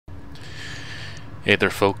Hey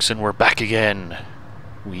there folks, and we're back again.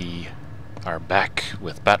 We are back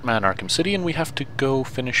with Batman Arkham City, and we have to go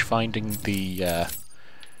finish finding the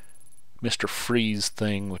Mr. Freeze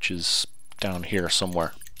thing, which is down here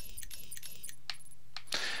somewhere.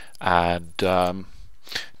 And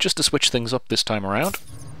just to switch things up this time around,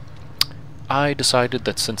 I decided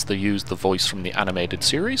that since they used the voice from the animated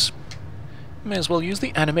series, may as well use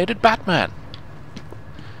the animated Batman.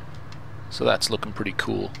 So that's looking pretty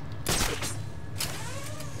cool.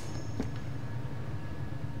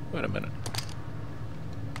 Wait a minute.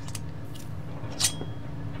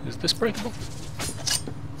 Is this breakable?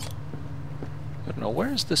 I don't know,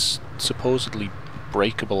 where is this supposedly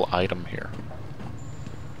breakable item here?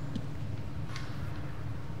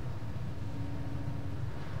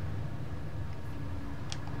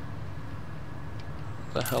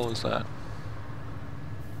 The hell is that?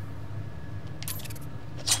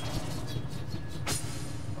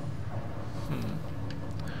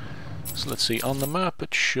 So let's see, on the map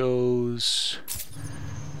it shows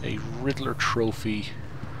a Riddler trophy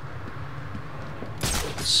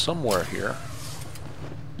somewhere here.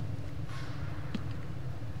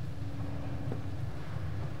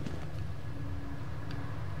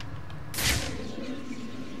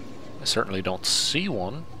 I certainly don't see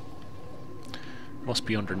one. Must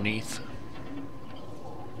be underneath.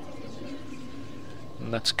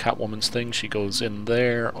 And that's Catwoman's thing. She goes in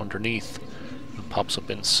there, underneath, and pops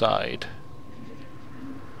up inside.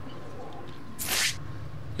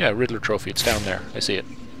 Yeah, Riddler trophy. It's down there. I see it.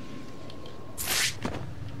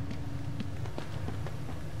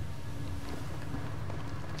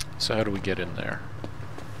 So how do we get in there?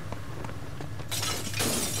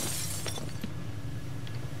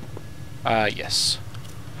 Yes.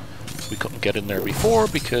 We couldn't get in there before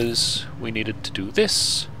because we needed to do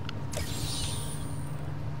this.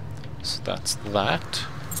 So that's that.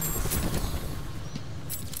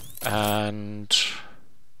 And...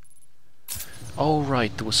 oh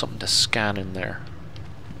right, there was something to scan in there.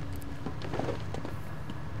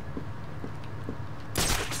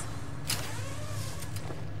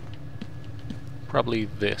 Probably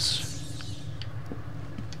this.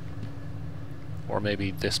 Or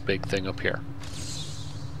maybe this big thing up here.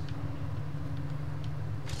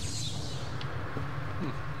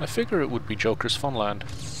 I figure it would be Joker's Funland.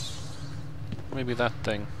 Maybe that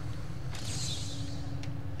thing.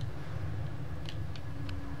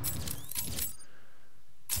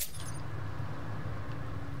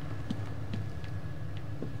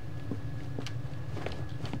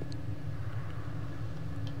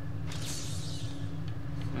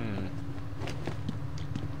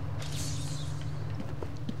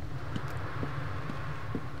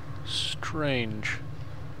 Strange.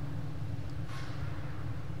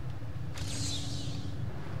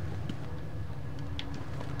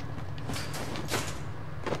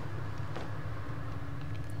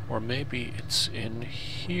 Or maybe it's in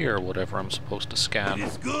here, whatever I'm supposed to scan.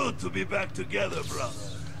 It's good to be back together, brother.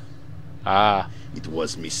 Ah. It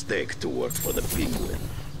was a mistake to work for the Penguin.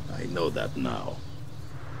 I know that now.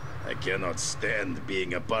 I cannot stand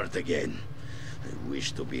being apart again. I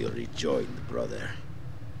wish to be rejoined, brother.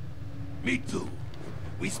 Me too.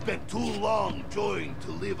 We spent too long joined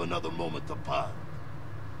to live another moment apart.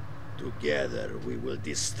 Together we will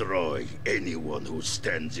destroy anyone who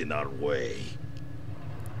stands in our way.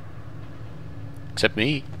 Except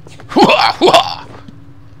me.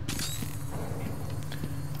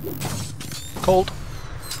 Cold.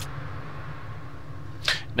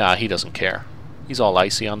 Nah, he doesn't care. He's all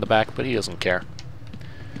icy on the back, but he doesn't care.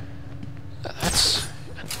 That's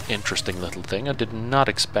an interesting little thing. I did not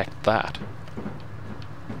expect that.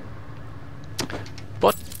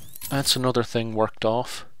 But that's another thing worked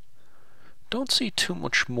off. Don't see too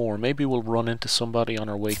much more. Maybe we'll run into somebody on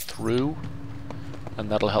our way through, and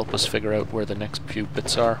that'll help us figure out where the next few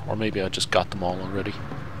bits are. Or maybe I just got them all already.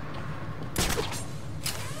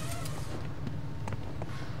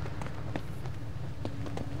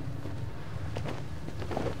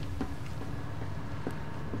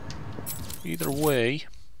 Either way,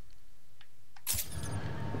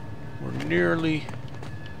 we're nearly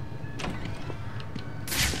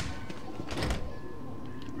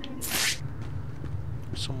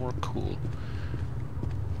somewhere cool.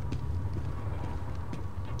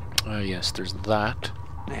 Ah, yes, there's that.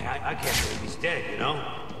 Man, I can't believe he's dead, you know?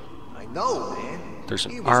 I know, man. There's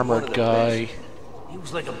He an was one armored of the guy. best. He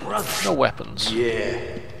was like a brother. No weapons.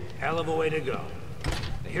 Yeah. Hell of a way to go.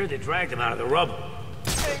 I hear they dragged him out of the rubble.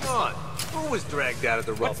 Hang on. Who was dragged out of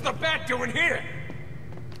the rubble? What's the bat doing here?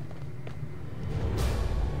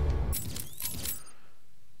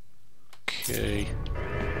 Okay.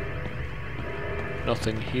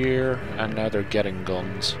 Nothing here, and now they're getting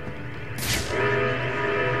guns.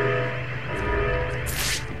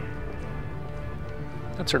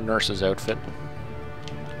 That's her nurse's outfit.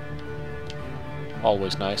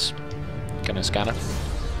 Always nice. Can I scan it?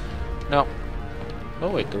 No. Oh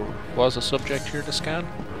wait, there was a subject here to scan?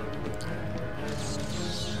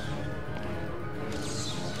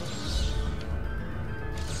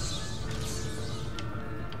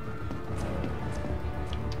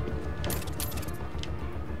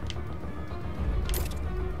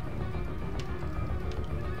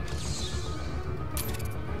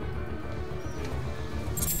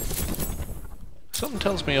 Something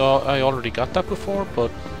tells me I already got that before,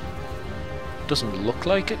 but it doesn't look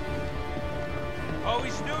like it.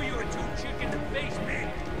 Always knew you were too chick in the face,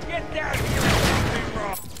 man. Get down here.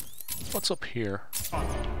 What's up here?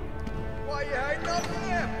 Why you hiding up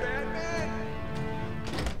there, Batman?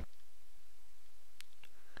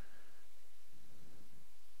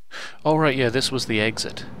 Oh right, yeah, this was the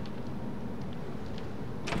exit.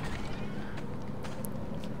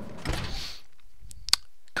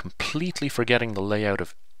 Completely forgetting the layout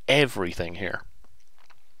of everything here.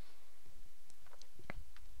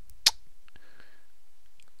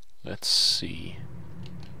 Let's see.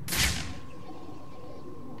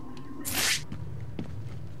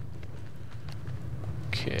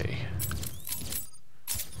 Okay.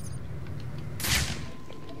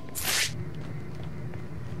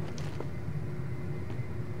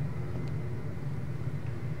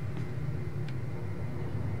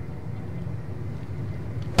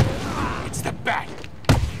 It's the bat.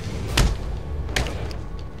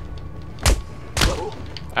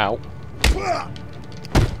 Ow.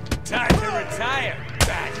 Time to retire,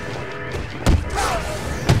 bat.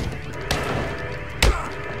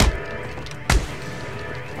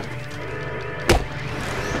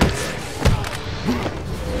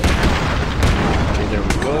 Okay, there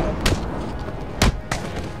we go.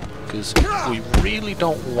 Because we really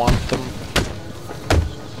don't want them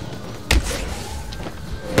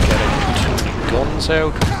getting too many guns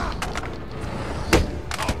out.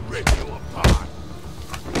 I'll rip you apart.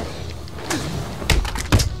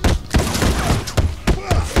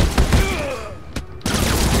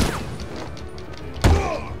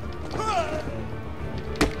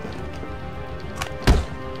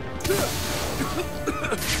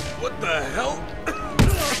 What the hell?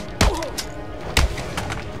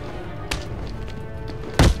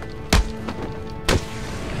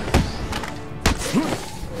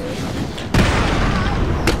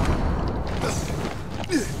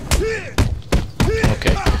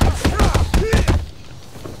 Okay.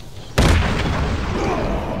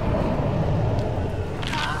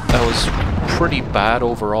 That was pretty bad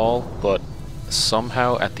overall, but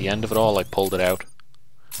somehow at the end of it all I pulled it out.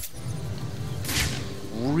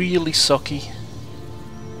 Really sucky.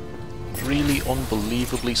 Really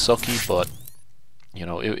unbelievably sucky, but you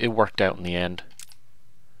know, it worked out in the end.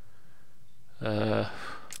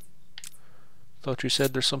 Thought you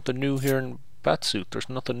said there's something new here in Batsuit. There's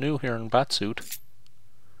nothing new here in Batsuit.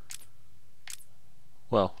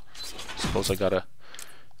 Well, I suppose I gotta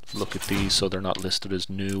look at these so they're not listed as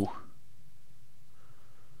new.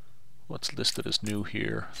 What's listed as new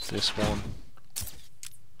here? This one.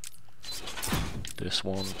 This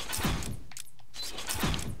one.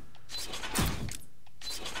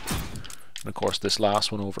 And of course this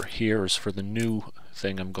last one over here is for the new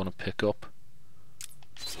thing I'm gonna pick up.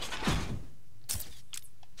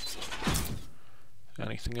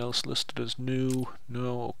 Anything else listed as new?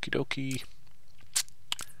 No, okie dokie.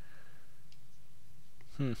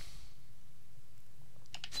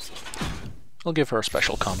 I'll give her a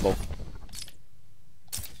special combo.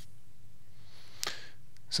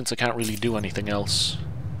 Since I can't really do anything else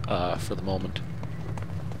for the moment.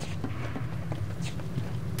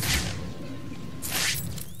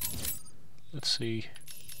 Let's see.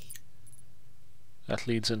 That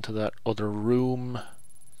leads into that other room.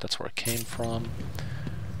 That's where it came from.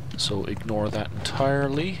 So ignore that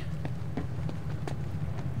entirely.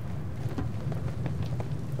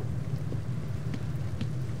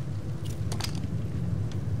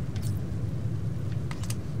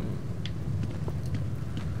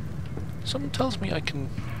 Something tells me I can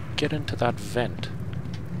get into that vent.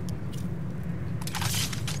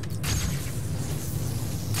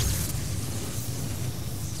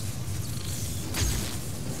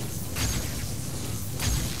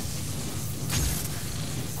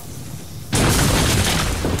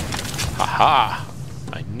 Haha!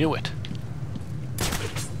 I knew it.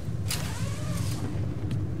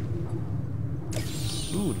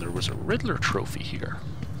 Ooh, there was a Riddler trophy here.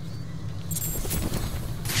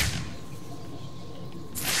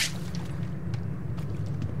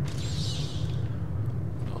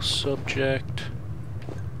 subject.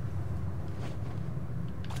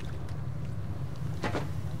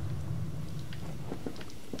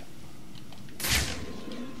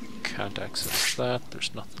 Can't access that,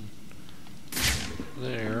 there's nothing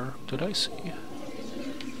there. Did I see?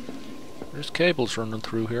 There's cables running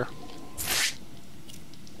through here.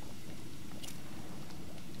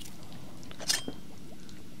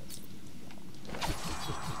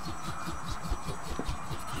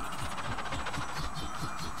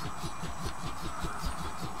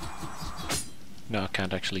 No, I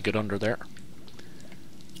can't actually get under there.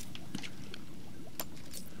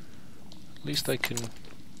 At least I can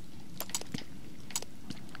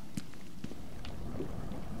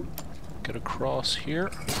get across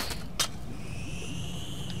here.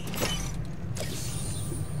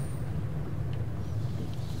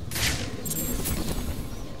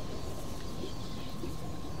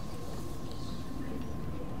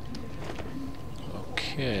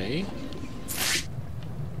 Okay.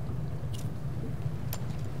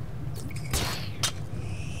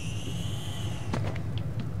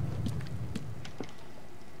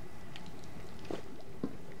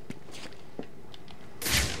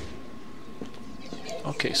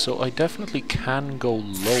 Okay, so I definitely can go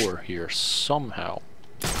lower here somehow.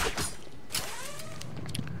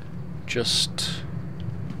 Just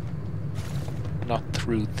not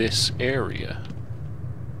through this area.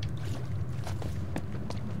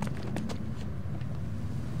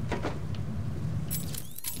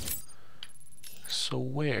 So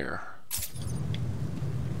where?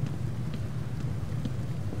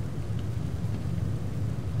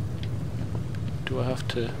 Do I have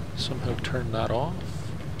to somehow turn that off?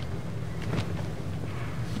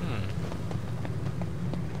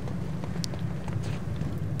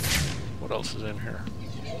 What else is in here?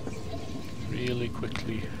 Really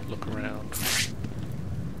quickly look around.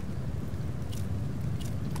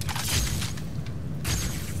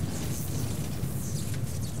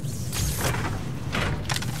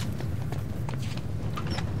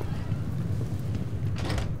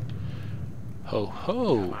 Ho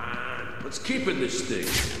ho! Let's keep in this thing.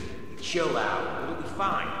 Chill out. It'll be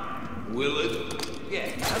fine. Will it? Yeah,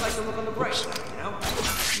 I like to look on the bright side, you know?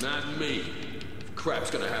 Not me. If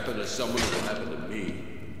crap's gonna happen to someone, it'll happen to me.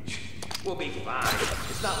 We'll be fine.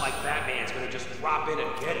 It's not like Batman's gonna just drop in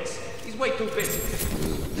and get us. He's way too busy.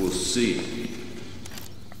 We'll see.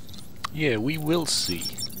 Yeah, we will see.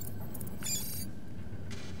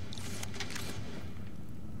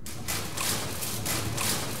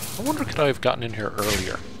 I wonder could I have gotten in here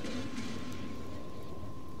earlier?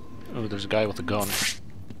 Oh, there's a guy with a gun.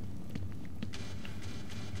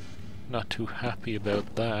 Not too happy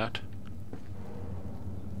about that.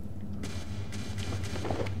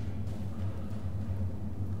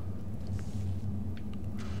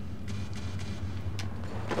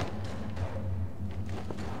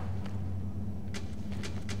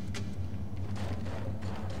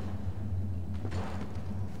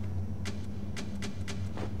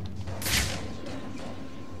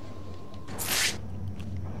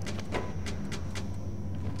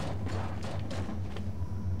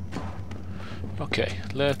 Okay,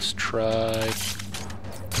 let's try.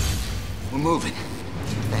 We're moving.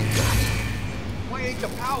 Thank God. Why ain't the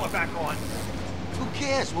power back on? Who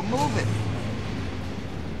cares? We're moving.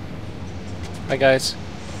 Hi guys.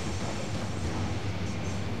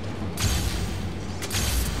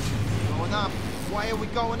 Going up. Why are we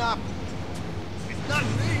going up? It's not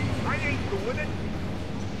me. I ain't doing it.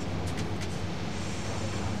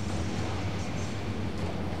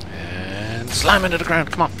 And slam into the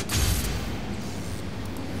ground, come on.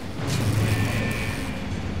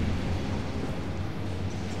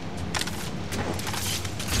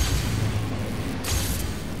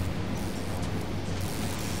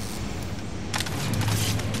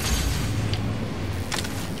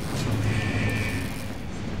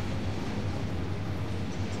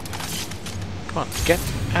 Come on, get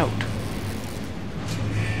out.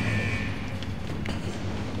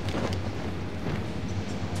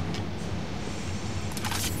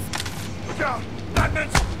 Look out!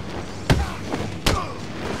 Batman's...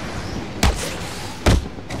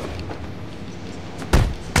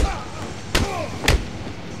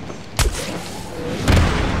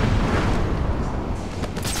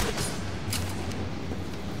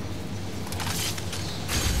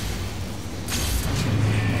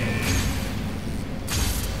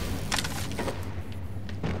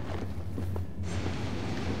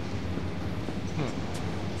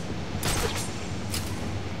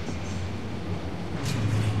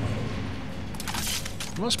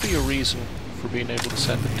 There must be a reason for being able to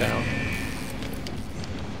send it down.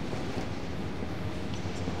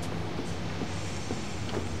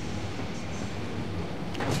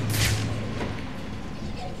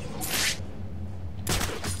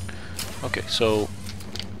 Okay, so...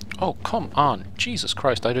 Oh, come on. Jesus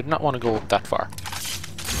Christ, I did not want to go that far.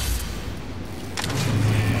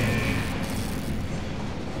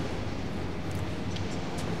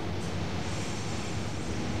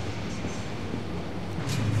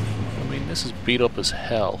 I mean, this is beat up as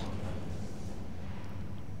hell.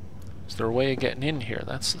 Is there a way of getting in here?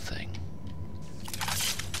 That's the thing.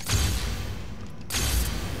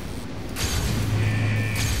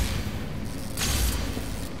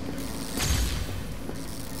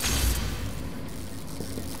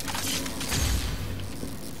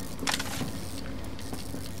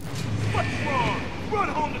 What's wrong? Run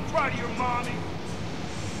home to cry to your mommy.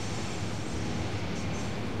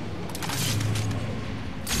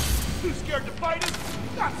 Too scared to fight us?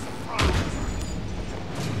 Not surprised.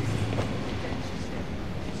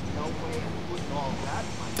 There's no way I'm putting all that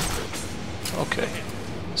money. Okay.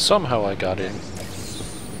 Somehow I got in.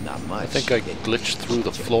 Not much. I think I glitched through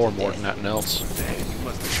the floor more than anything else. Man, you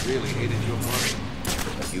must have really hated your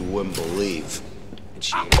mother. You wouldn't believe. And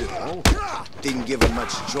she hated her own. Didn't give her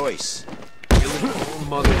much choice. Killing her own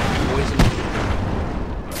mother and poisoning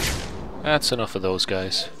her. That's enough of those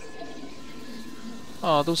guys.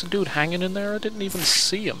 Oh, there was a dude hanging in there? I didn't even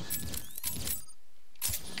see him.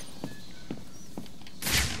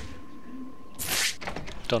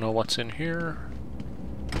 Don't know what's in here.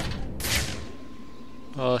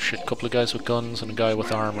 Oh shit, couple of guys with guns and a guy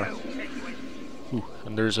with armor. Ooh,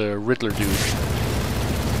 and there's a riddler dude.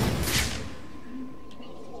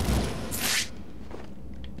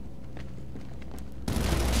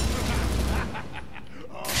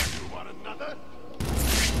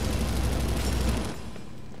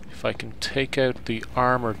 If I can take out the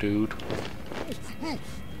armor dude.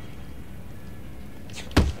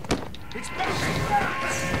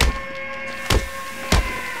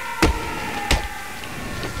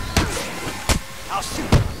 I'll shoot.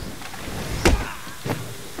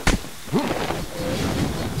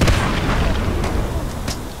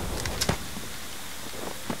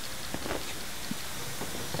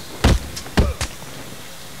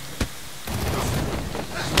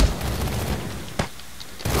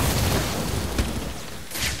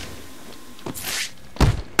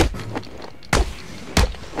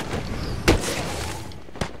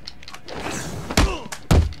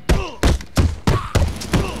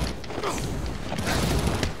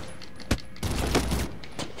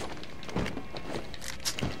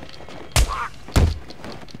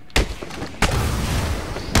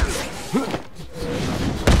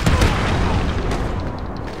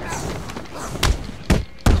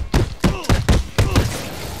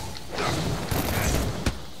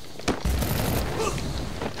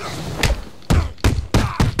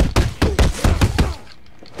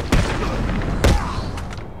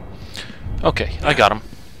 Okay, I got him.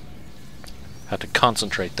 Had to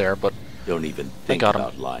concentrate there, but Don't even I think got him.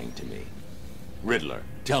 about lying to me. Riddler,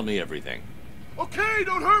 tell me everything. Okay,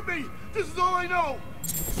 don't hurt me. This is all I know.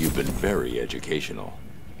 You've been very educational.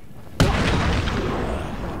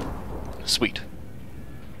 Sweet.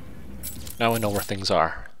 Now I know where things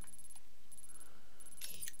are.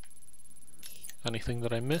 Anything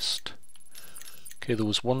that I missed? Okay, there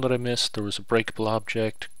was one that I missed. There was a breakable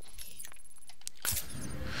object.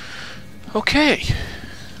 Okay.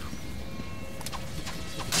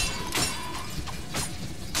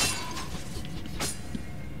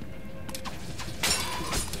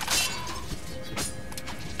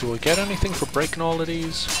 Do I get anything for breaking all of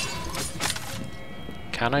these?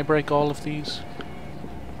 Can I break all of these?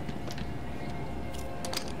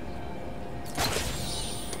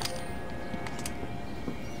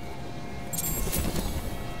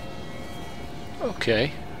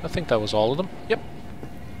 Okay, I think that was all of them. Yep.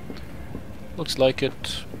 Looks like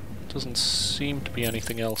it. Doesn't seem to be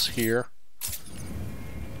anything else here.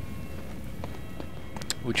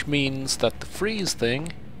 Which means that the freeze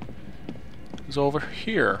thing is over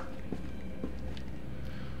here.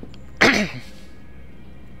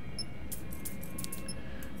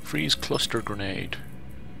 Freeze cluster grenade.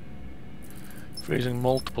 Freezing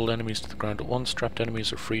multiple enemies to the ground at once. Trapped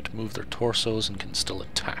enemies are free to move their torsos and can still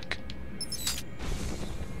attack.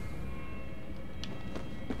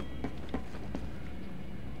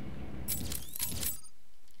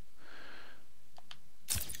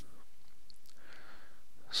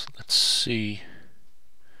 So let's see.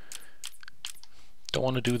 Don't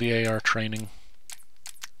want to do the AR training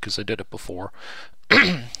because I did it before.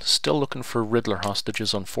 Still looking for Riddler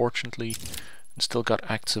hostages, unfortunately, and still got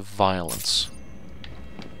acts of violence.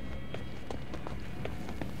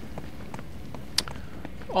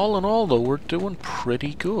 All in all, though, we're doing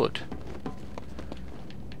pretty good.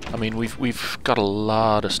 I mean, we've got a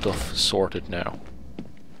lot of stuff sorted now.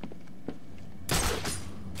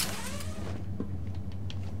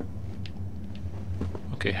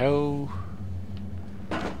 Okay, how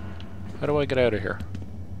do I get out of here?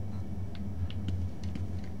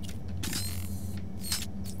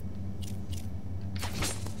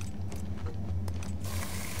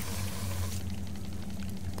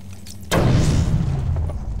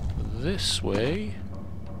 This way.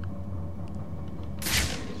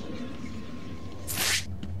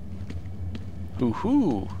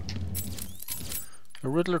 Hoo-hoo! A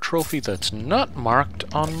Riddler trophy that's not marked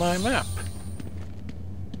on my map.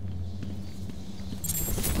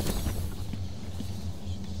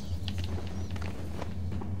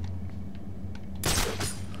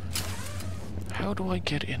 How do I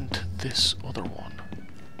get into this other one?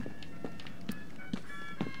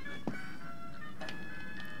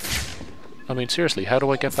 I mean, seriously, how do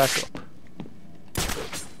I get back up?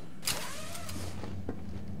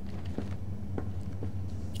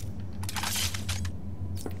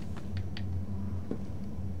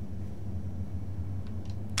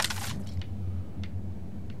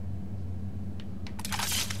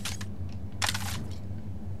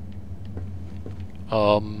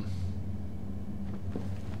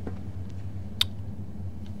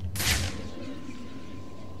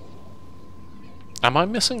 Am I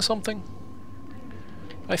missing something?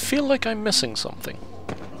 I feel like I'm missing something.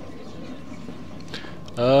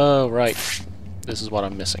 Oh, right. This is what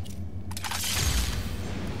I'm missing.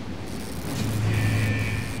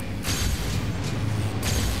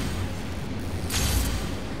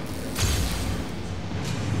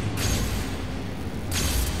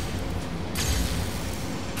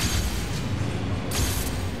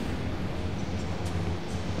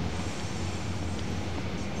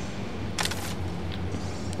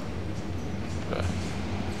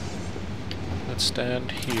 Let's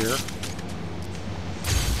stand here.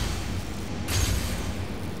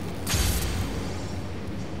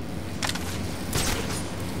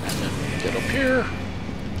 And then get up here.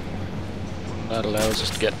 And that allows us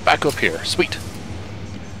to get back up here. Sweet!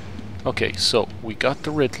 Okay, so we got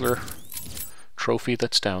the Riddler trophy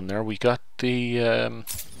that's down there. We got the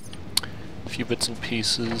few bits and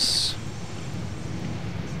pieces.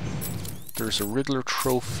 There's a Riddler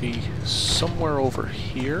trophy somewhere over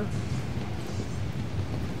here.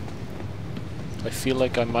 I feel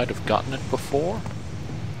like I might have gotten it before.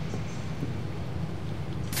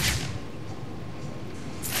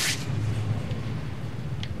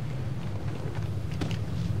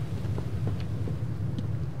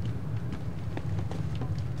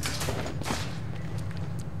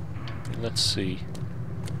 Let's see.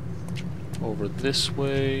 Over this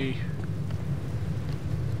way.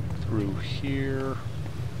 Through here.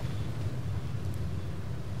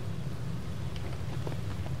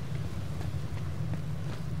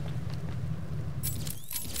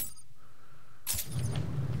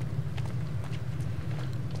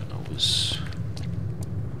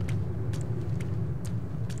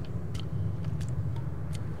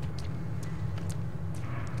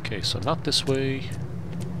 Okay, so not this way.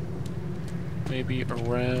 Maybe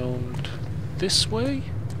around this way?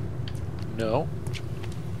 No.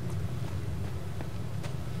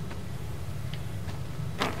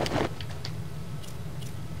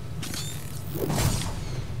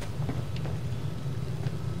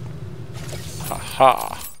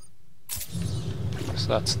 Haha. So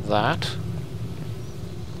that's that.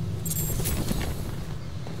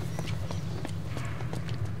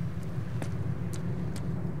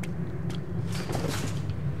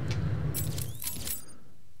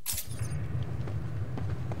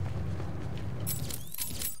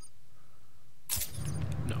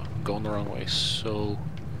 Going the wrong way, so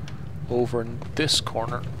over in this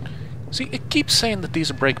corner. See, it keeps saying that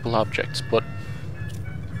these are breakable objects, but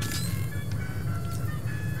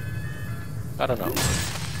I don't know.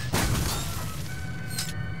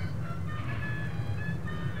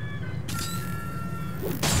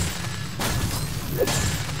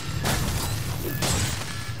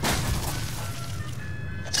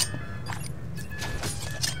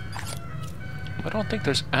 I don't think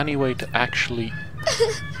there's any way to actually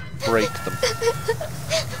break them.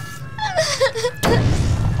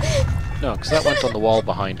 No, because that went on the wall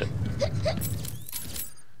behind it.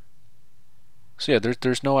 So yeah,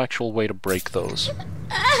 there's no actual way to break those.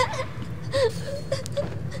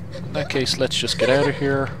 In that case, let's just get out of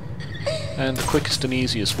here. And the quickest and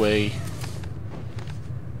easiest way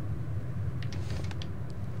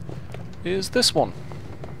is this one.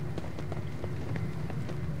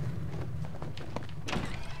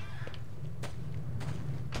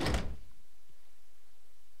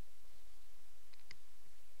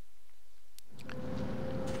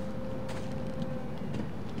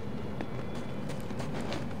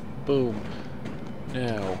 Boom.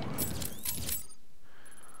 Now,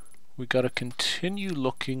 we gotta continue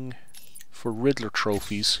looking for Riddler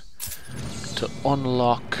trophies to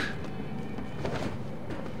unlock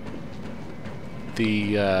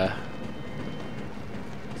the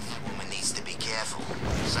Woman needs to be careful.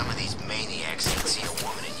 Some of these maniacs ain't seen a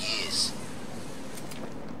woman in years.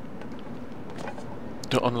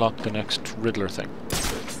 to unlock the next Riddler thing.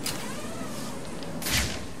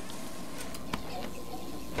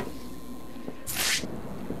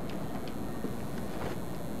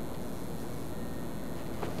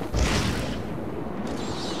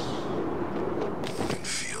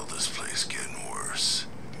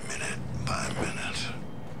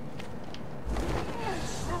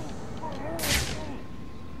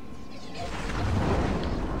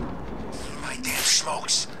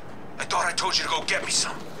 Smokes. I thought I told you to go get me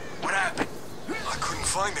some. What happened? I couldn't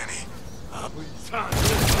find any. I've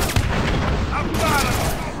got him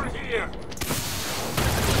over here.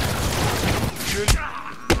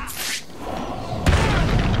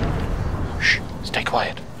 Shh, stay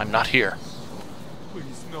quiet. I'm not here.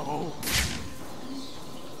 Please, no.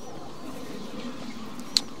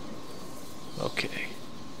 Okay.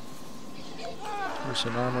 There's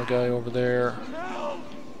an armor guy over there.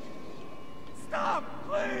 Stop,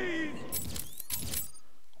 please!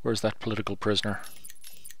 Where's that political prisoner?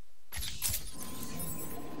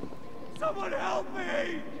 Someone help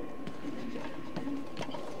me!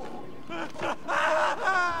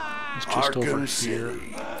 He's just over Arkham here.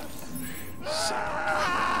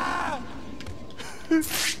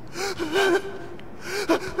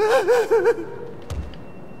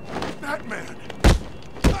 Batman!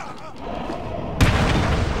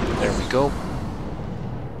 There we go.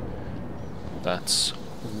 That's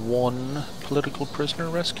one political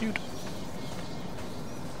prisoner rescued.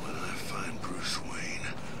 When I find Bruce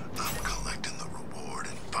Wayne, I'm collecting the reward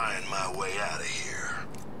and buying my way out of here.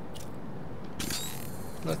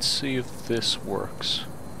 Let's see if this works.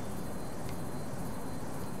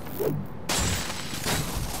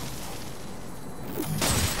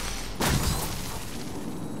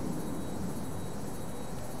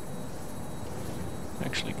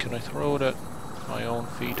 Actually, can I throw it at my own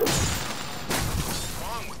feet? What's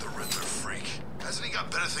wrong with the Riddler freak? Hasn't he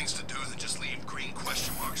got better things to do than just leave green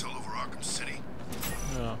question marks all over Arkham City?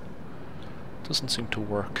 No. Doesn't seem to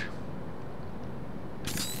work.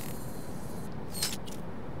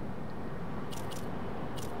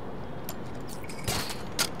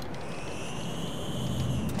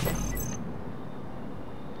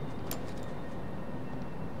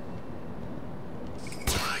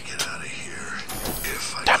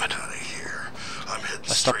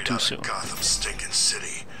 Too soon. Gotham stinking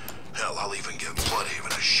city. Hell, I'll even give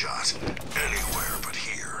Bloodhaven a shot. Anywhere but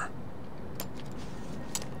here.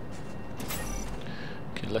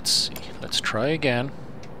 Okay, let's see. Let's try again.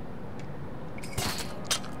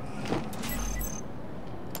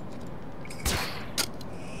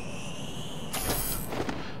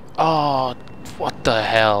 Oh, what the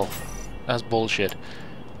hell? That's bullshit.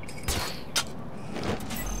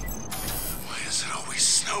 Why is it always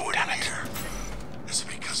snowing in here? Is it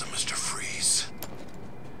because of Mr. Freeze?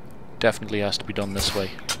 Definitely has to be done this way.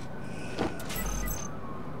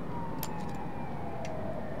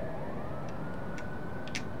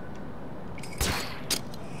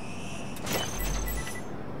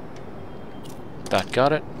 That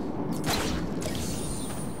got it.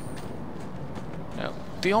 Now,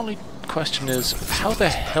 the only question is, how the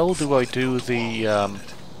hell do I do the,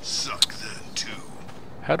 Suck then, too.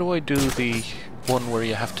 how do I do the one where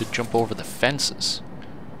you have to jump over the fences?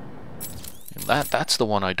 That's the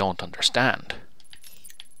one I don't understand. I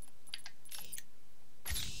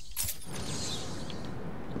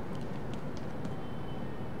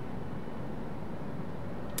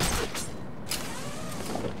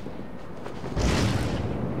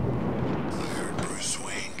heard Bruce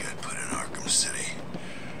Wayne got put in Arkham City.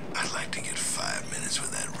 I'd like to get 5 minutes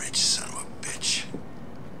with that rich son of a bitch.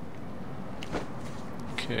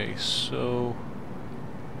 Okay, so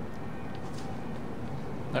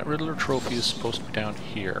that Riddler trophy is supposed to be down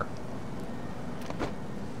here.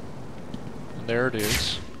 And there it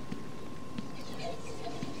is.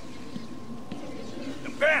 The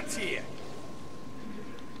bat's here!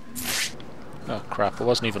 Oh crap, I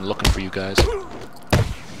wasn't even looking for you guys.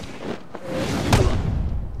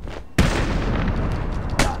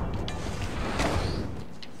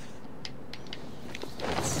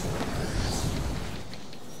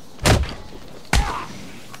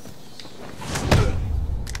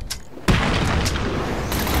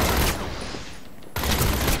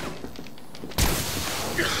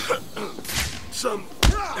 Some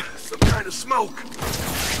kind of smoke.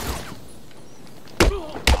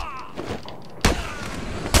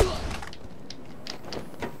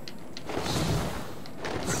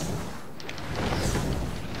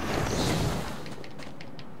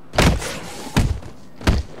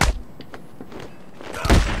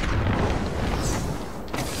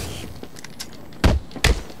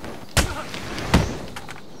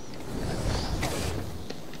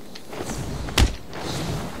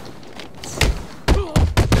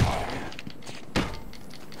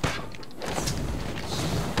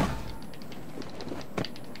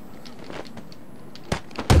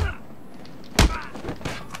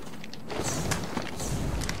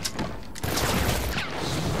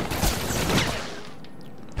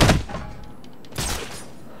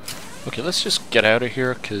 Okay, let's just get out of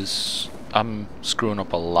here, because I'm screwing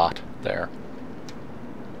up a lot there.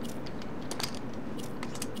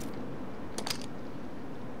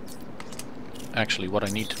 Actually, what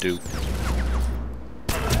I need to do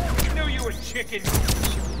Knew you were chicken.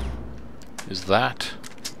 is that.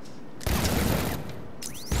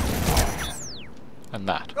 And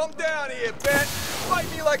that. Come down here, Ben. Fight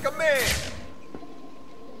me like a man.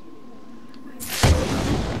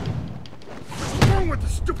 What's wrong with the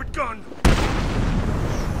stupid gun?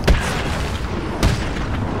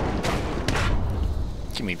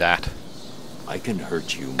 Give me that. I can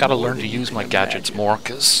hurt you. Gotta more learn than to you use can my gadgets imagine. more,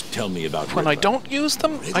 because Tell me about when I Riddler. don't use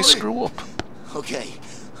them, I Riddler? screw up. Okay,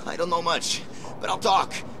 I don't know much, but I'll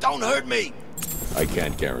talk. Don't hurt me. I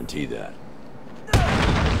can't guarantee that.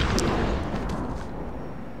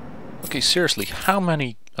 Okay, seriously, how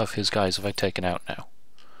many of his guys have I taken out now?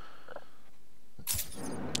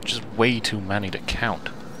 Just way too many to count.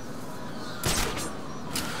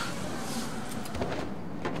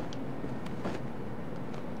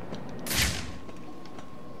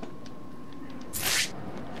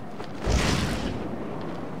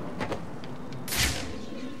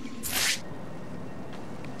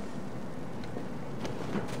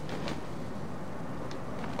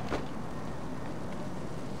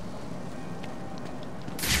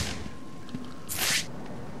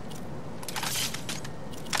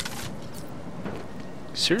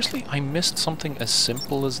 Seriously, I missed something as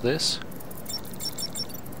simple as this?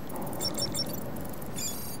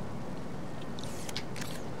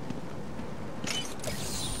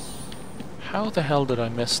 How the hell did I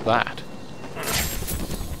miss that?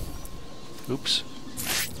 Oops.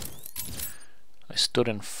 I stood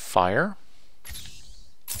in fire?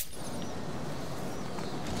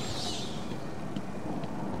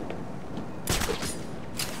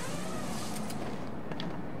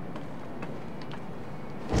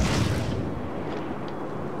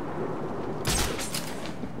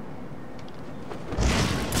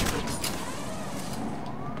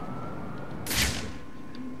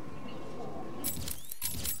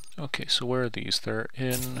 Okay, so where are these? They're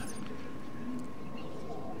in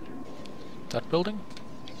that building?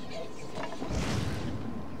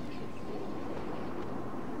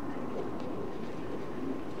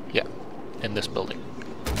 Yeah, in this building.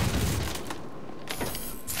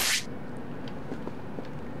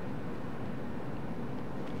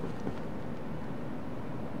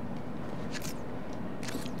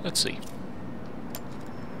 Let's see.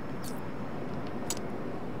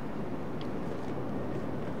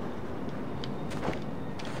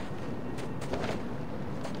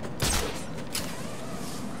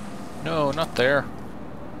 No, not there.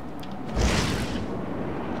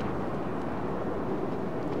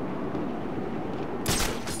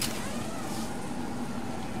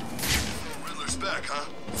 Riddler's back, huh?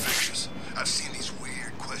 Figures. I've seen these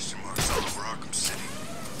weird question marks all over Arkham City.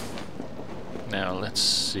 Now, let's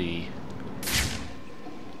see.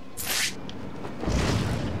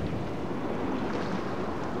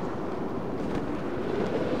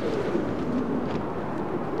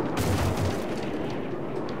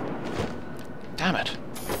 Damn it.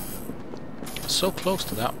 So close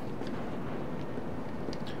to that.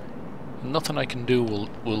 Nothing I can do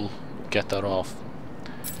will get that off.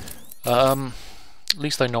 At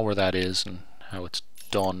least I know where that is and how it's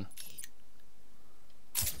done.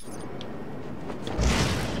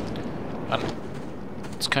 And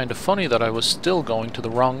it's kind of funny that I was still going to the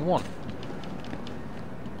wrong one.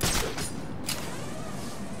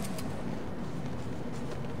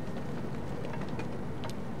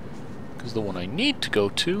 Because the one I need to go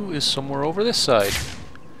to is somewhere over this side,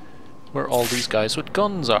 where all these guys with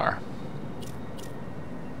guns are.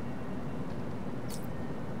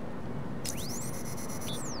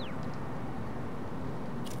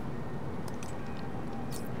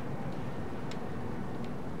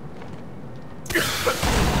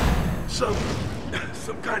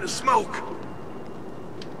 Some kind of smoke.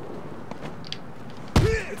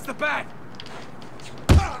 It's the bat!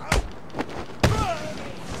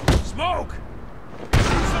 Smoke!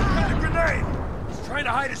 Some kind of grenade! He's trying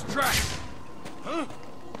to hide his tracks. Huh?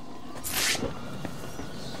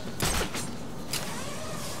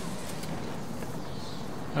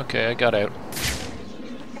 Okay, I got out.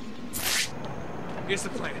 Here's the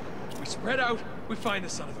plan. We spread out, we find the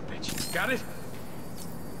son of a bitch. Got it?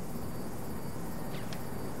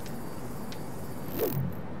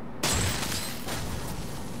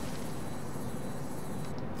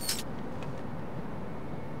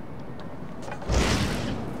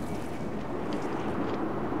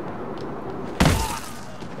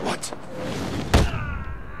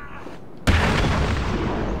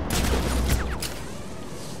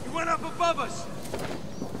 He went up above!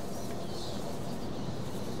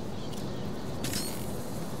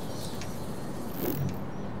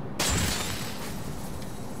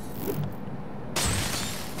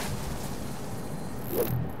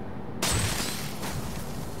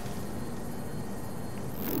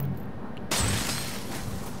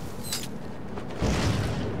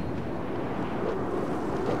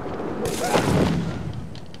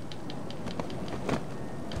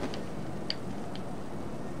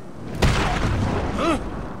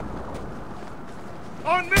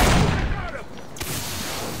 On me! I got him!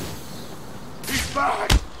 He's back!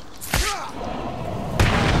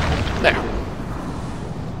 There.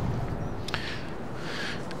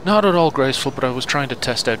 Not at all graceful, but I was trying to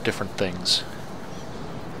test out different things.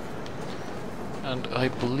 And I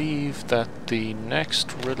believe that the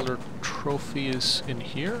next Riddler trophy is in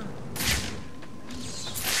here?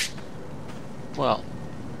 Well,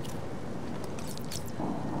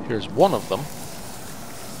 here's one of them.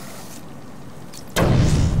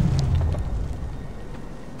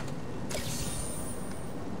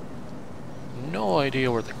 No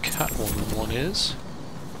idea where the Catwoman one is.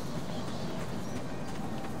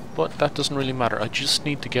 But that doesn't really matter. I just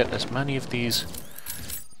need to get as many of these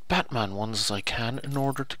Batman ones as I can in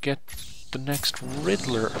order to get the next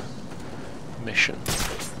Riddler mission.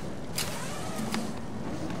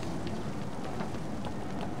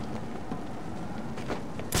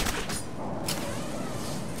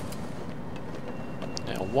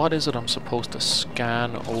 Now, what is it I'm supposed to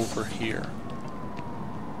scan over here?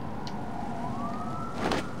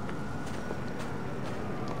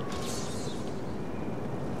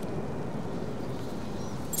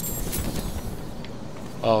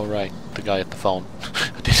 Oh right, the guy at the phone.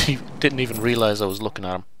 I didn't even realize I was looking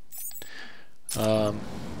at him.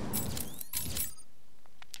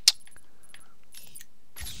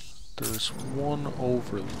 There's one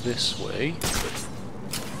over this way.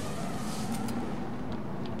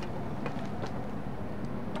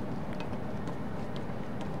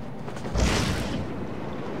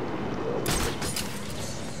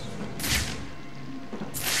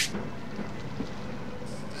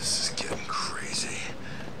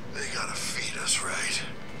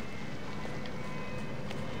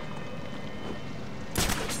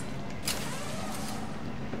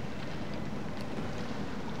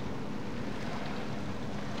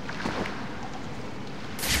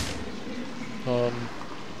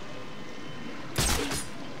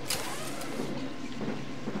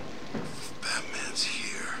 Batman's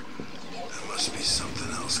here. There must be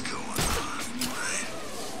something else going on, right?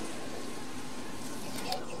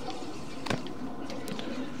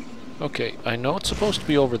 Okay, I know it's supposed to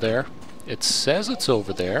be over there. It says it's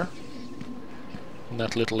over there. In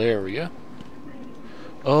that little area.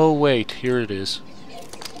 Oh wait, here it is.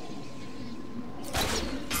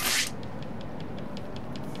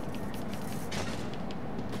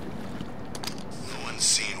 No one's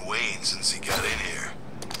seen Wayne since he got in here.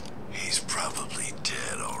 He's probably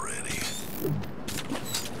dead already.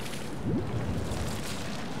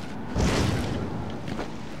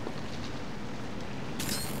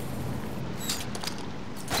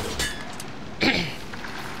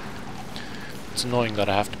 It's annoying that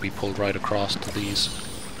I have to be pulled right across to these.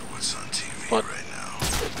 Wonder what's on TV But right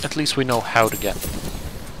now. at least we know how to get them.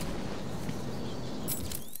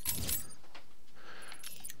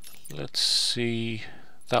 Let's see.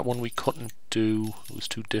 That one we couldn't do. It was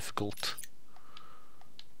too difficult.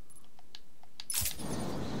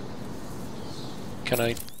 Can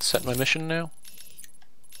I set my mission now?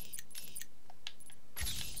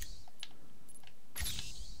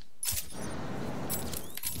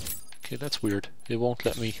 Okay, that's weird. It won't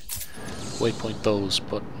let me waypoint those,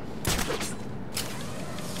 but...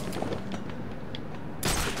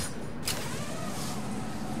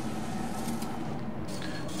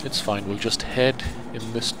 it's fine, we'll just head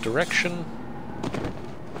in this direction.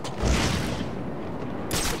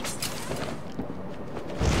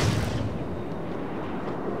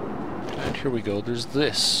 And here we go, there's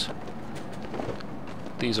this.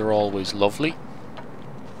 These are always lovely.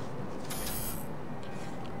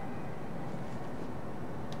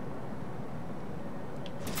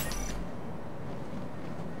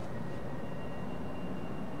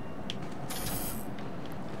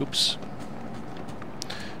 Oops.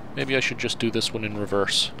 Maybe I should just do this one in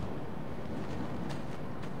reverse.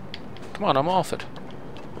 Come on, I'm off it.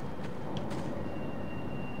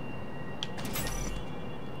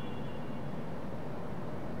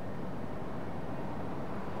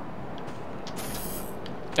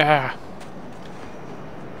 Ah!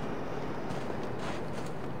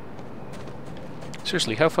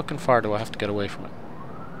 Seriously, how fucking far do I have to get away from it?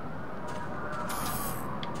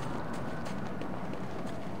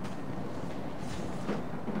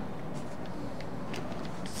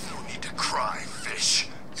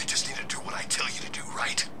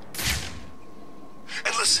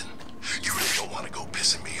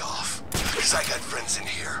 I got friends in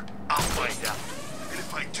here. I'll find out. And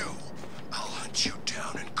if I do, I'll hunt you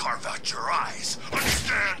down and carve out your eyes.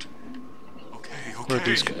 Understand? Okay. Where are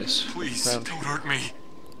these guys? Please, Round. don't hurt me.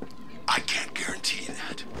 I can't guarantee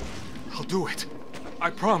that. I'll do it. I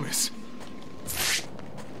promise.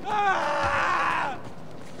 Ah!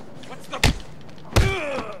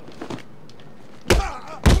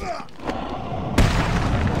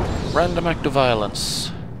 random act of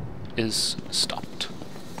violence is stopped.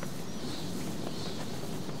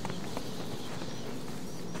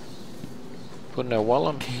 But now while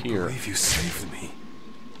I'm here... I believe you saved me.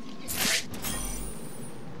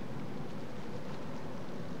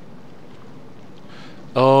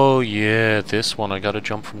 Oh yeah, this one. I gotta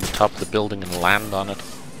jump from the top of the building and land on it.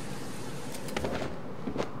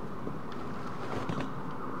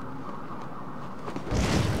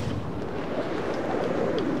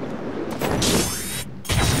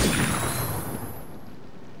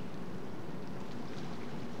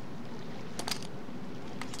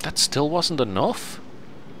 That still wasn't enough?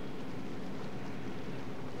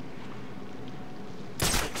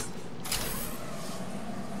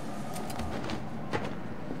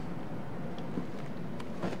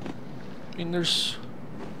 I mean, there's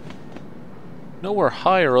nowhere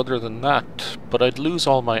higher other than that, but I'd lose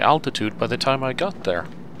all my altitude by the time I got there.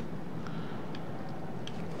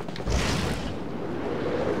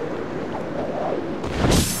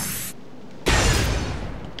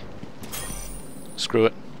 Screw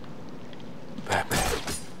it. Batman,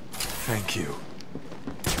 thank you.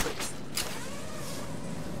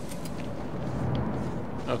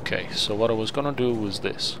 Okay, so what I was gonna do was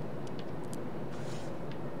this.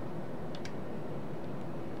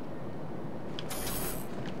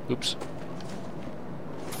 Oops.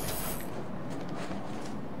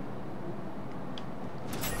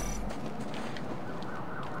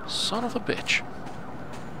 Son of a bitch.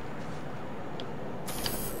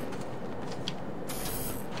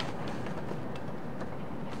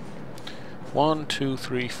 One, two,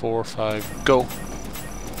 three, four, five, go.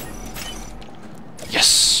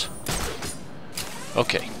 Yes!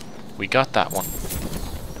 Okay, we got that one.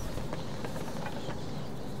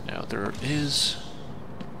 Now there is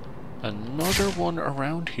another one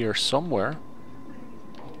around here somewhere.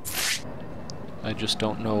 I just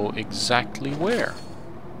don't know exactly where.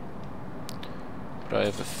 But I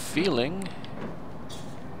have a feeling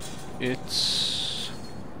it's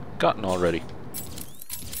gotten already.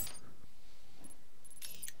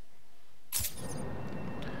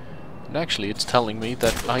 And actually it's telling me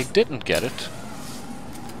that I didn't get it.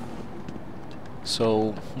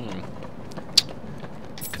 So,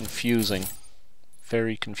 confusing.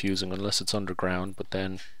 Very confusing, unless it's underground, but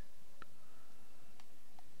then...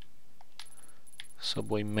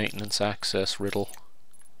 Subway maintenance access riddle.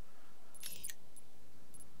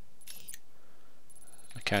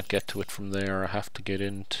 I can't get to it from there, I have to get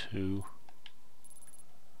into...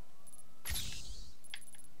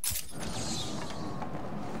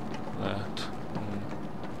 that.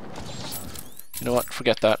 You know what,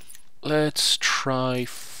 forget that. Let's try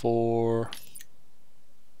for...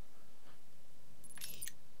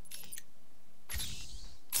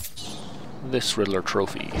 this Riddler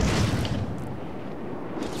trophy.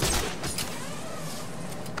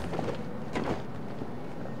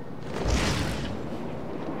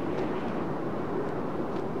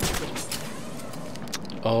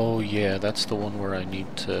 Oh yeah, that's the one where I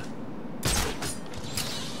need to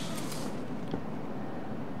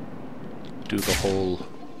do the whole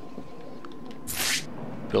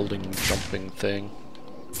building jumping thing.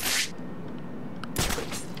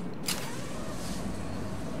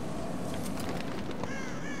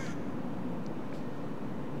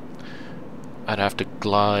 I'd have to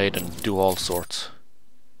glide and do all sorts.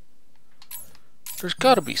 There's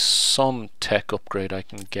gotta be some tech upgrade I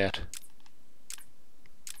can get.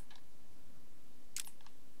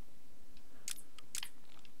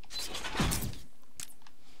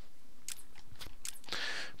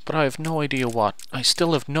 But I have no idea what. I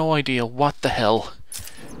still have no idea what the hell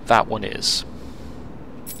that one is.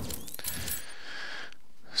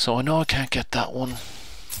 So I know I can't get that one.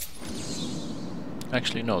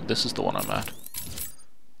 Actually, no, this is the one I'm at.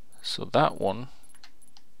 So that one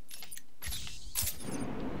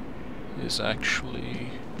is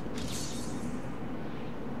actually...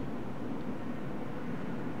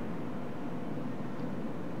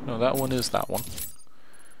 no, that one is that one.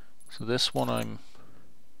 So this one I'm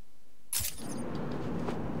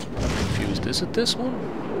confused. Is it this one?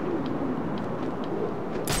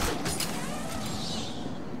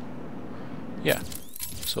 Yeah.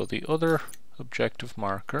 So the other objective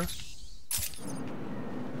marker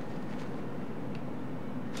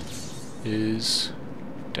is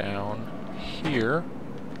down here.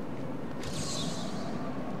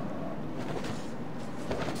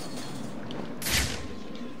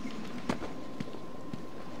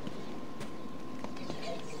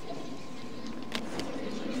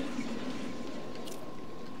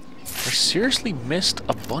 I seriously missed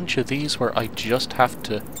a bunch of these where I just have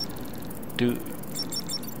to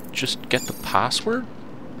just get the password?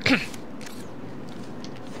 I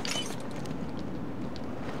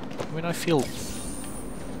mean, I feel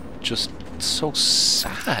just so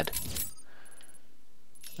sad.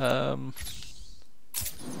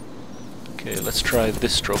 Okay, let's try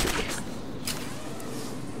this trophy.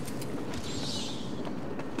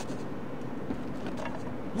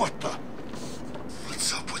 What the?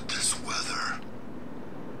 What's up with this weather?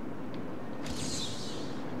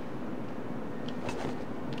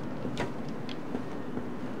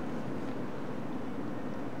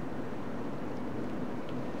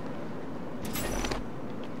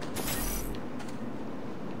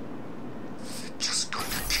 Is it just going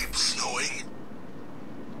to keep snowing?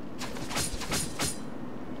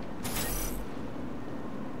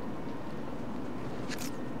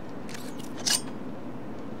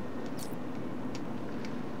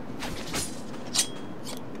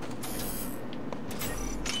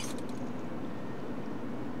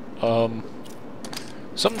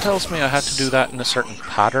 Something tells me I had to do that in a certain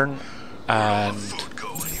pattern, and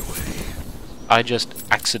I just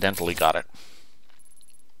accidentally got it.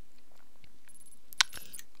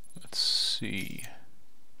 Let's see.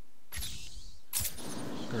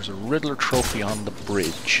 There's a Riddler trophy on the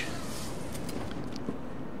bridge.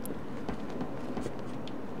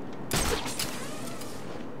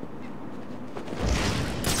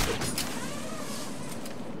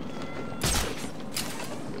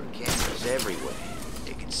 There are cameras everywhere.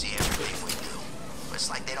 They can see everything we do. But it's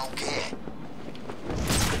like they don't care.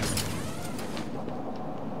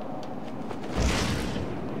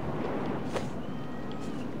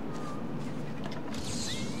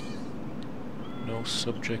 No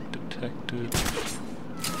subject detected.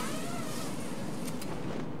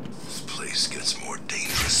 This place gets more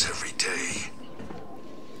dangerous every day.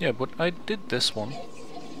 Yeah, but I did this one.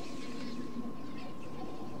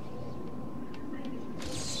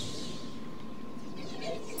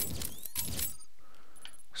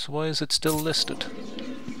 So why is it still listed?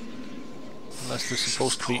 Unless there's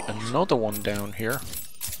supposed to be another one down here.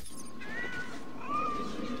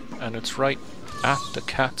 And it's right at the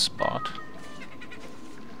cat spot.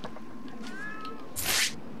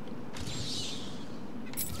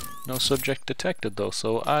 No subject detected though,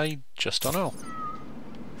 so I just don't know.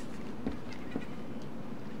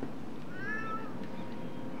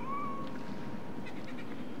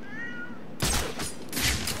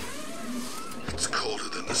 It's colder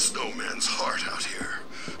than the snowman's heart out here.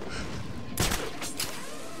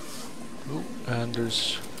 Ooh, and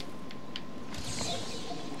there's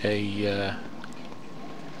a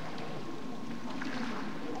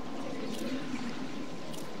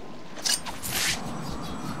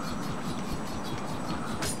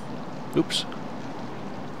oops.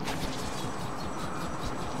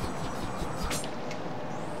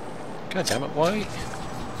 God damn it, why?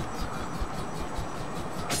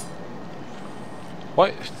 Why?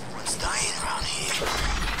 Everyone's dying around here.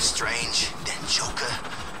 Strange, then Joker.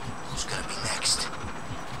 Who's gonna be next?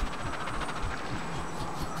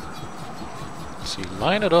 See,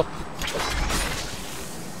 line it up.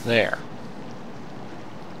 There.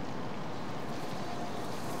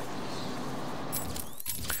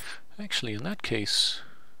 Actually, in that case...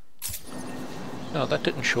 No, that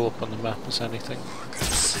didn't show up on the map as anything.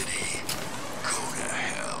 Arkham City. Go to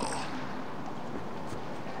hell.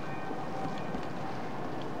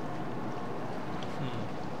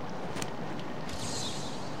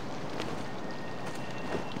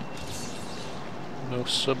 No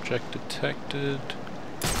subject detected.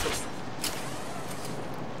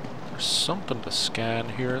 There's something to scan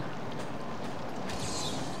here.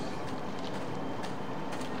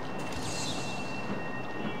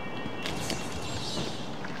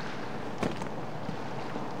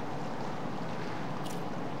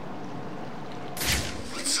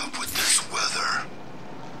 What's up with this weather?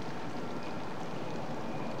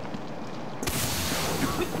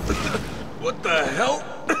 What the hell?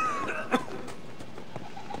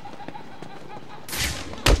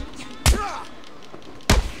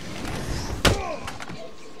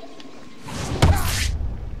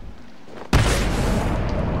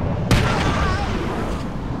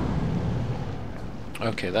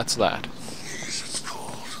 Okay, that's that. Jeez, it's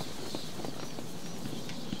cold.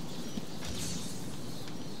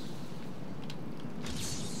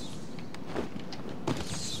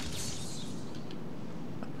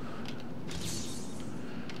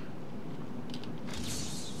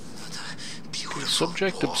 Beautiful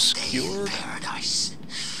Subject all day in obscured. paradise.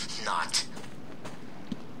 Not.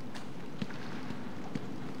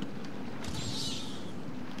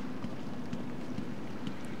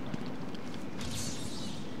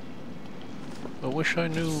 I wish I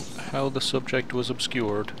knew how the subject was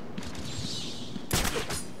obscured.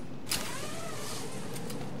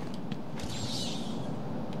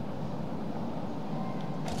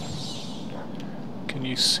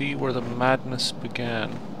 see where the madness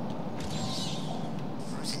began.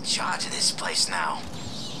 Who's in charge of this place now?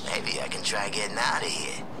 Maybe I can try getting out of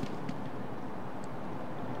here.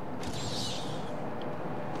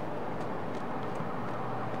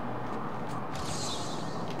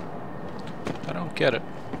 I don't get it.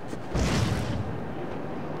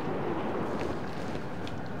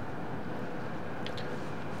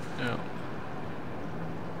 No.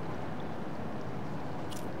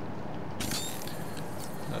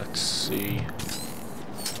 Let's see.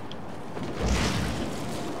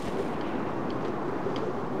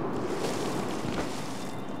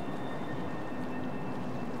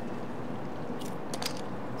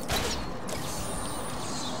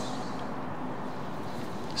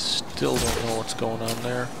 Still don't know what's going on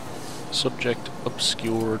there. Subject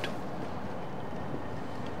obscured.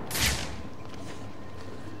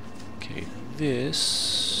 Okay,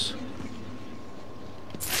 this...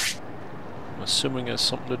 I'm assuming has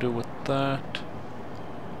something to do with that.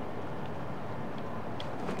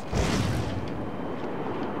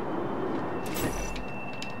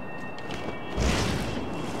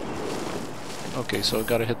 Okay, so I've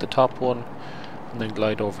got to hit the top one, and then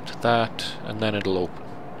glide over to that, and then it'll open.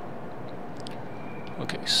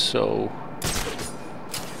 Okay, so...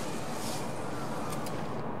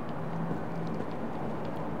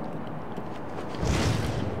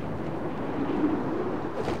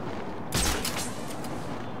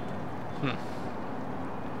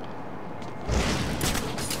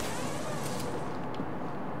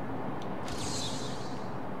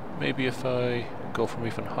 Maybe if I go from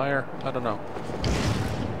even higher, I don't know.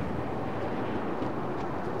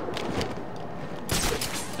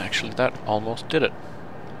 Actually, that almost did it.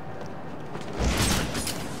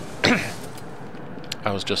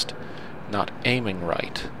 I was just not aiming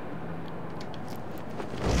right.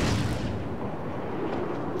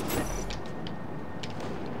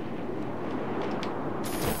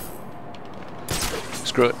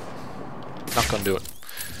 Screw it. Not gonna do it.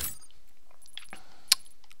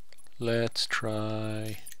 Let's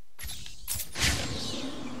try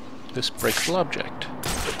this breakable object.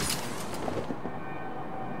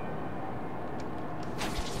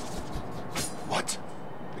 What?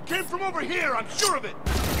 It came from over here, I'm sure of it!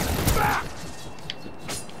 Back!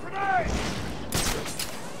 Grenade!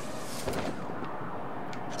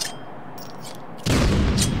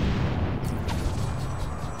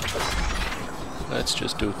 Let's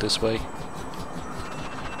just do it this way.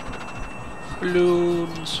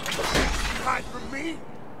 Balloons! Hide from me!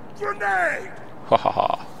 Grenade! Ha ha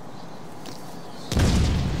ha.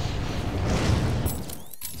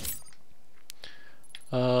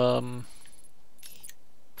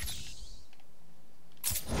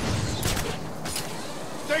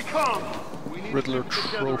 Stay calm! We need Riddler to get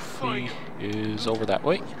together and trophy find is over that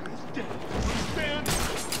way. dead. Understand?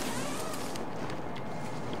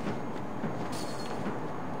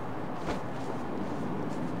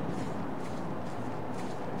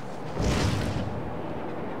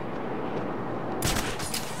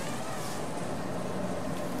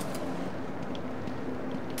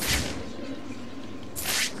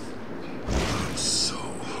 I'm so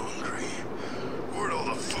hungry. Where'd all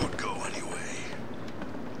the food go anyway?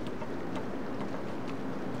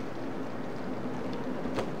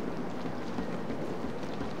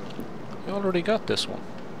 You already got this one.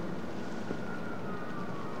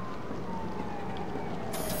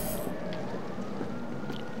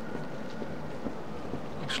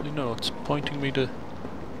 Actually, no, it's pointing me to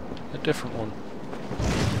a different one.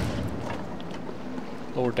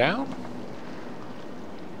 Lower down?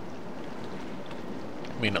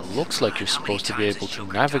 I mean, it looks like you're supposed to be able to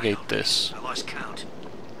navigate this. I lost count.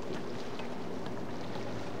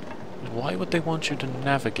 Why would they want you to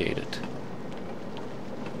navigate it?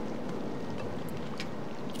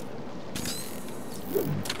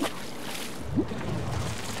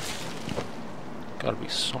 Gotta be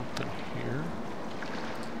something here.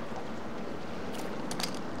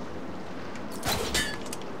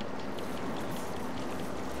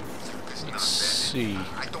 Let's see.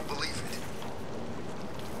 I don't believe it.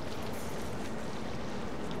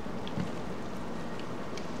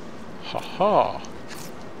 Haha.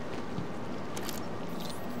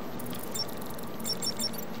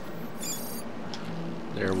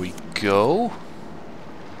 There we go.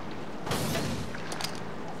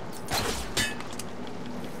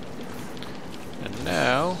 And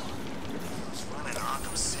now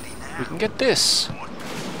we can get this.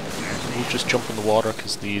 We'll just jump in the water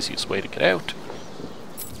because it's the easiest way to get out.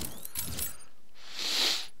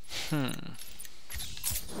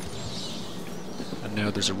 And now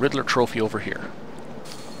there's a Riddler trophy over here.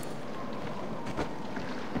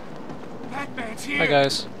 Batman's It's here. Bye,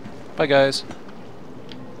 guys. Bye, guys.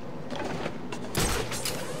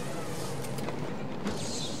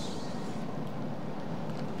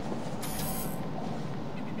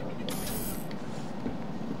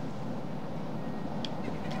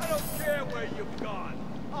 I don't care where you've gone.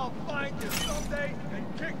 I'll find you someday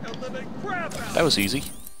and kick the living crap out. That was easy.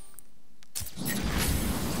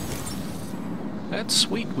 That's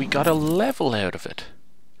sweet. We got a level out of it.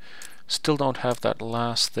 Still don't have that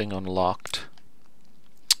last thing unlocked.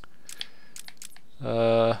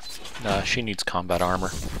 Nah, she needs combat armor.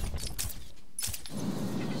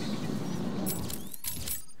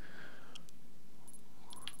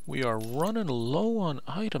 We are running low on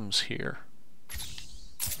items here.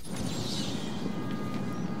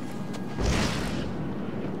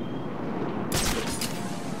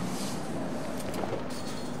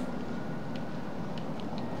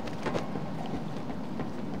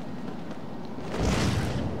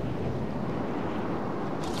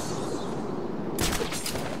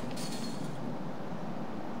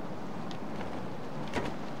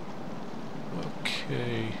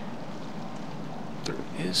 Okay. There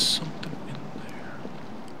is something in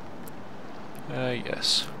there.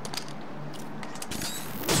 Yes.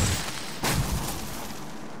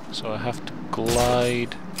 So I have to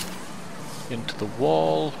glide into the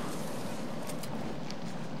wall.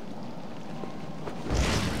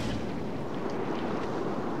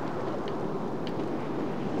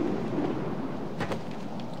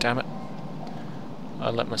 Damn it.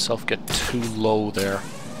 I let myself get too low there.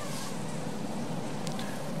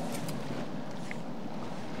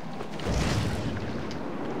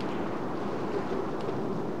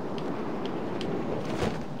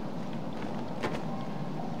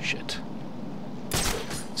 Shit.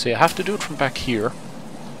 See, I have to do it from back here,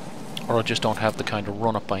 or I just don't have the kind of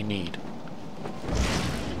run-up I need.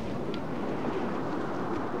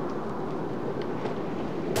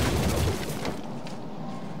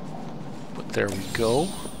 But there we go.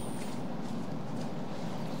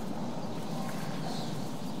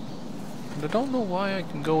 And I don't know why I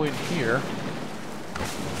can go in here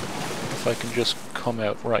if I can just come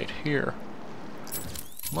out right here.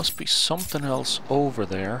 Must be something else over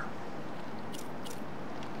there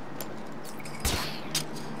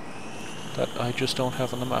that I just don't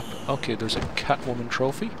have on the map. Okay, there's a Catwoman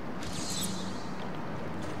trophy.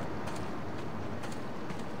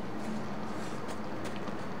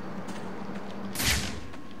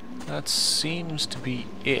 That seems to be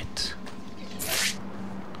it.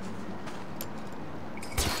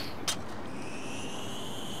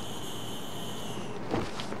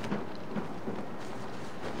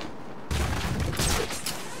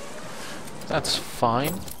 That's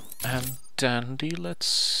fine and dandy. Let's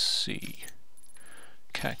see.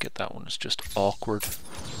 Can't get that one, it's just awkward.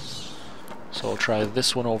 So I'll try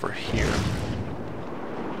this one over here.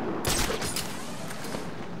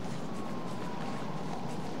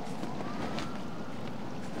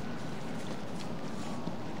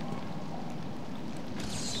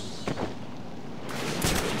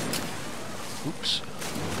 Oops.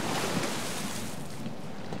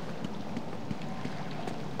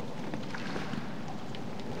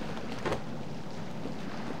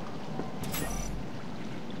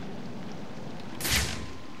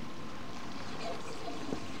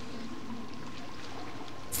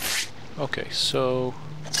 Okay, so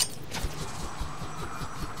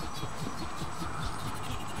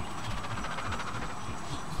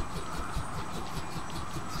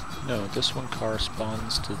no, this one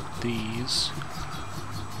corresponds to these.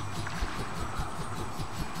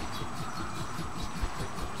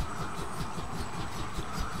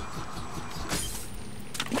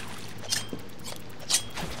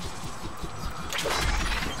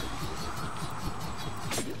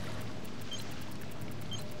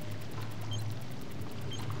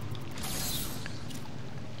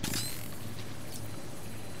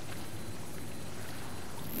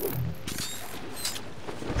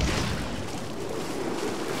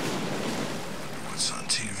 What's on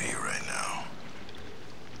TV right now?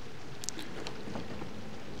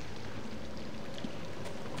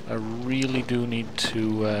 I really do need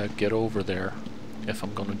to get over there if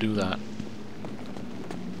I'm going to do that.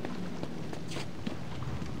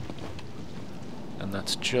 And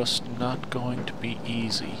that's just not going to be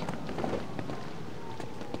easy.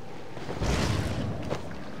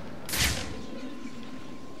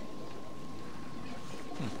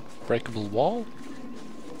 Breakable wall?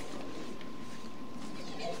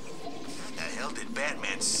 The hell did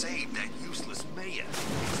Batman save that useless mayor? It's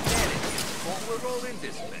dead and his fault we're all in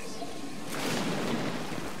this mess.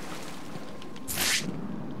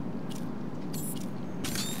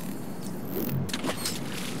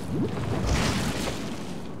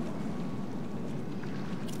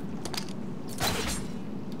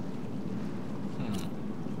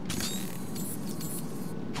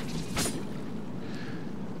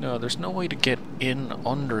 No, there's no way to get in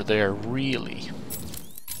under there, really.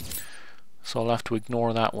 So I'll have to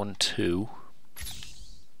ignore that one too.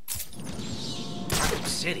 Arkham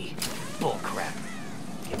City? Bullcrap.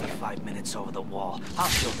 Give me 5 minutes over the wall. I'll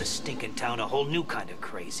show this stinking town a whole new kind of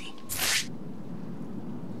crazy.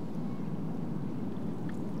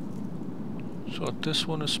 So this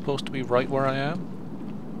one is supposed to be right where I am?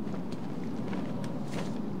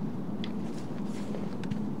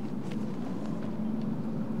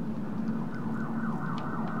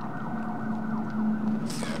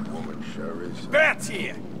 That woman sure is. Bats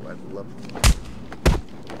here! What love?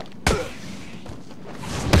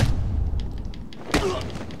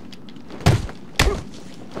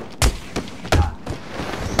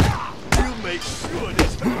 You make sure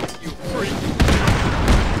this hurts, you freak!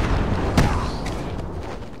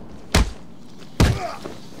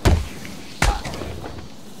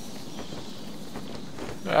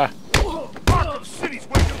 Ah, Arkham City's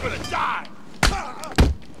where you're gonna die!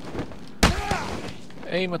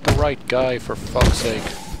 aim at the right guy, for fuck's sake.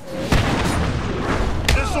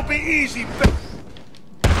 This'll be easy,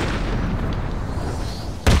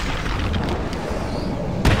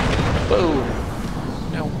 Boom!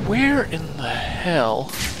 Now where in the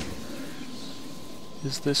hell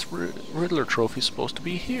is this Riddler trophy supposed to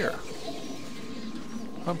be here?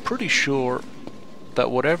 I'm pretty sure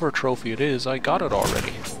that whatever trophy it is, I got it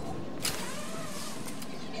already.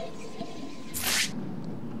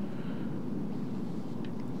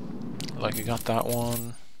 Like I got that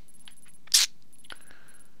one.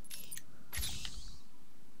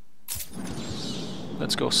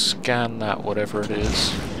 Let's go scan that, whatever it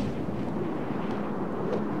is.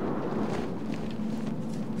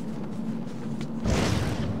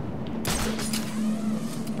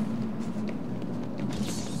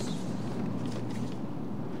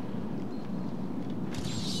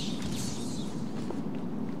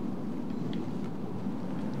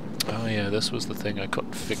 Oh yeah, this was the thing I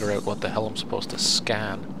couldn't figure out what the hell I'm supposed to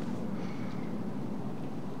scan.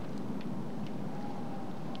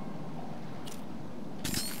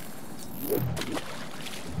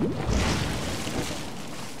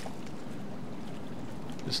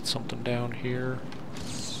 Is it something down here?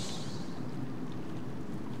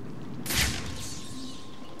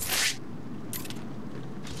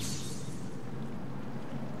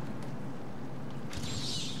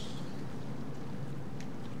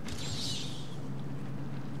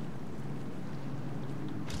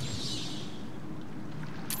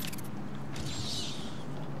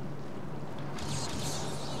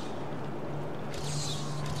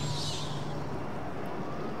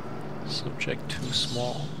 Subject too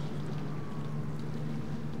small.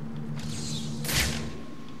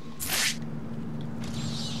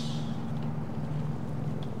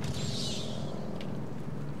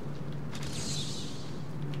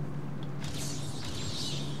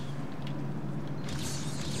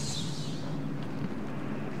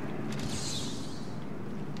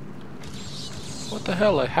 What the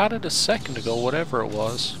hell? I had it a second ago, whatever it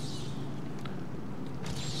was.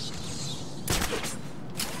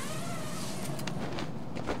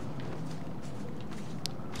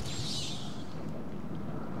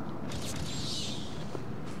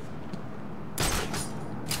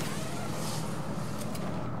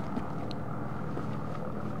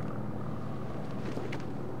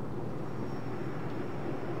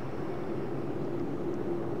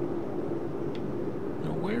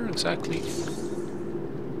 Where exactly?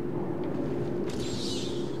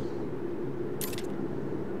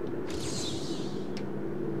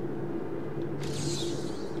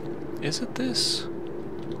 Is it this?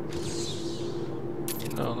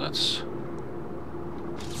 No, that's...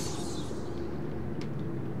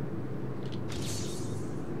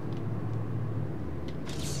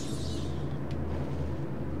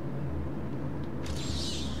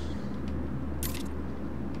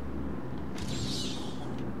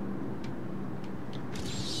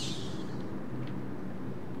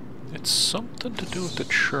 It's something to do with the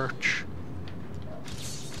church.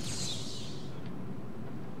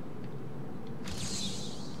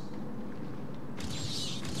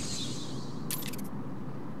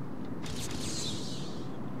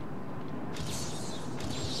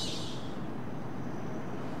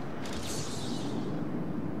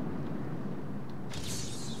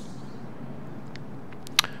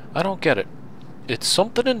 I don't get it. It's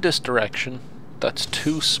something in this direction that's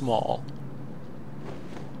too small.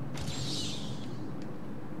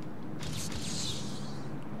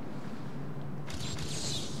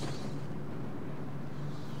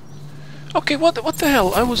 Okay, what the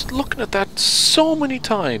hell? I was looking at that so many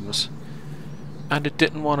times and it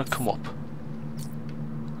didn't want to come up.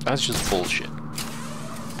 That's just bullshit.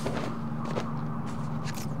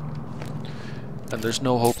 And there's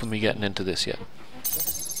no hope of me getting into this yet.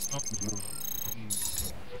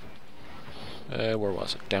 Where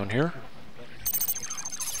was it? Down here?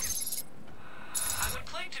 I would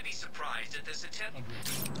claim to be surprised at this attempt.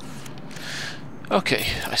 Okay,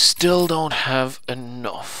 I still don't have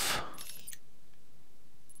enough.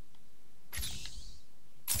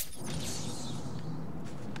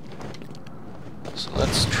 So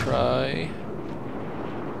let's try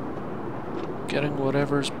getting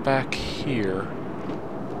whatever's back here.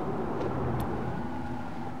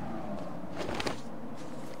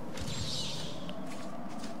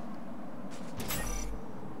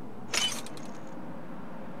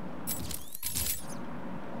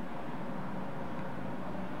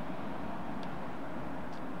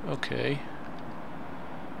 Okay.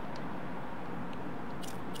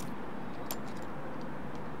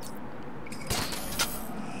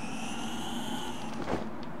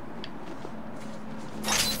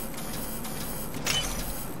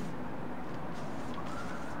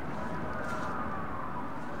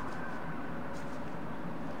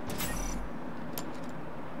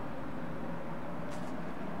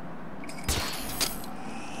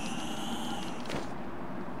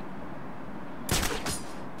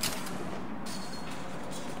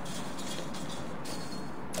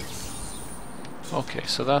 Okay,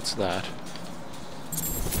 so that's that.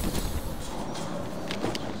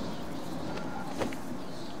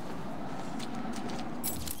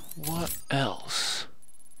 What else?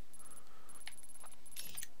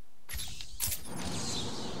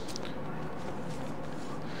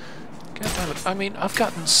 God damn it, I mean, I've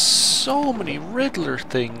gotten so many Riddler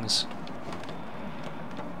things.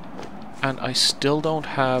 And I still don't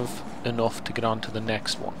have enough to get on to the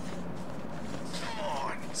next one. Come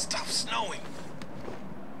on, stop snowing.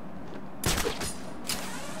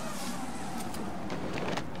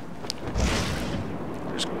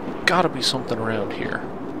 There's gotta be something around here.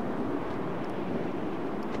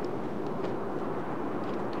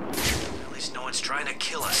 At least no one's trying to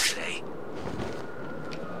kill us today.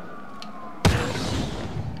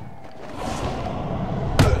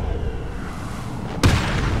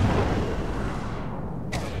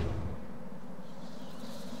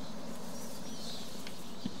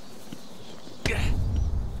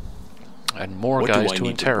 And more guys to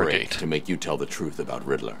interrogate. To make you tell the truth about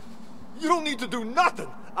Riddler. You don't need to do nothing.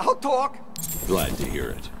 I'll talk. Glad to hear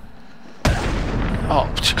it.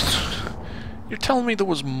 Oh, you're telling me there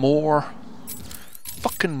was more?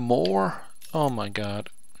 Fucking more? Oh my god.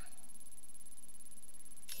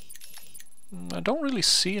 I don't really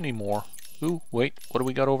see any more. Ooh, wait, what do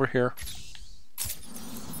we got over here?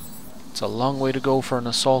 It's a long way to go for an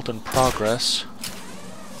assault in progress.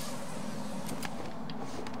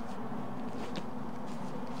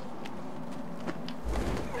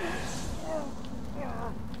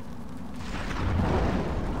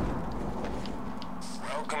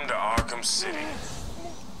 Welcome to Arkham City.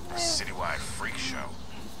 A citywide freak show.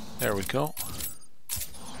 There we go.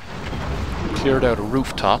 Cleared out a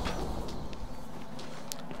rooftop.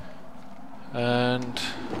 And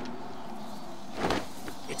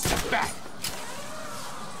It's the bat.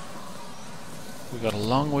 we got a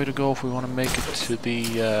long way to go if we want to make it to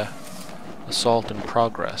the assault in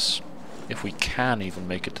progress. If we can even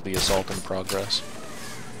make it to the assault in progress.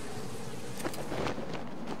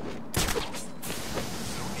 You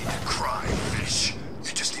need to cry, fish.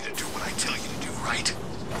 You just need to do what I tell you to do, right?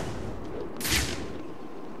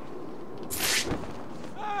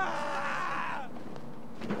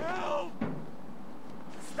 Help!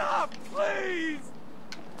 Stop, please!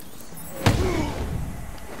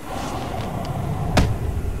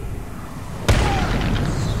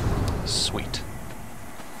 Sweet.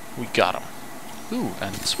 We got him. Ooh,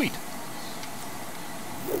 and sweet.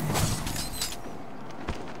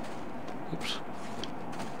 Oops.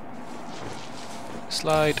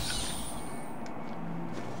 Slide.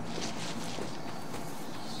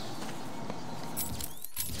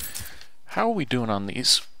 How are we doing on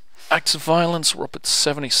these? Acts of violence, we're up at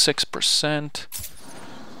 76%.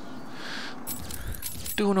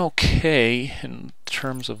 Doing okay in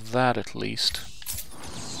terms of that, at least.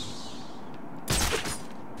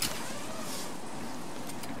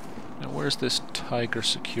 Now, where's this Tiger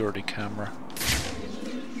security camera?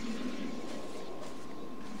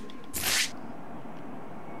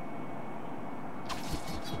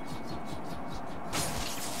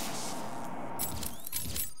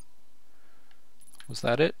 Was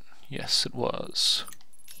that it? Yes, it was.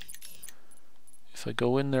 If I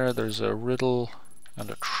go in there, there's a riddle and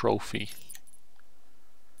a trophy.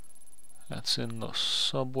 That's in the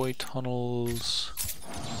subway tunnels.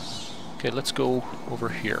 Okay, let's go over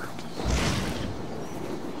here.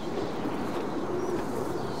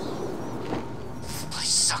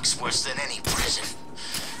 sucks worse than any prison.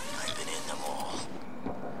 I've been in them all.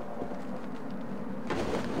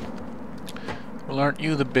 Well, aren't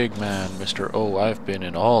you the big man, Mr. Oh, I've been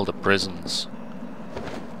in all the prisons.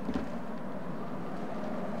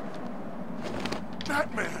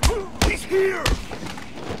 Batman! He's here!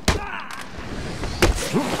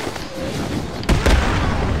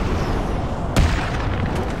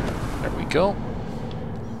 There we go.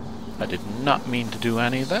 I did not mean to do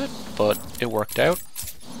any of that, but it worked out.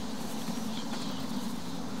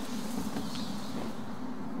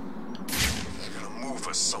 They're gonna move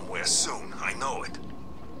us somewhere soon. I know it.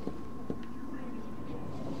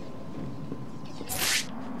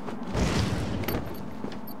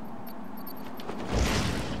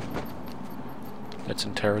 Let's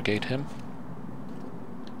interrogate him.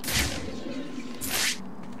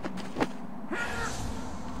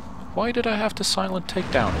 Why did I have to silent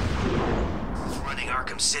takedown him? Who's running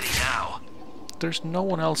Arkham City now? There's no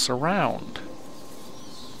one else around.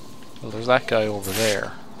 Well, there's that guy over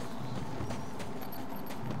there.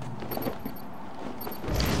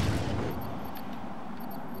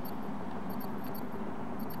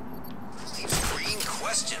 Leaves green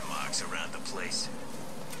question marks around the place.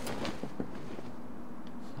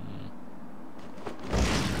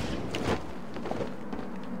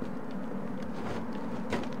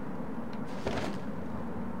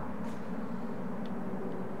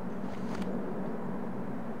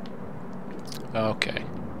 Okay.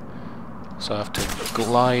 So I have to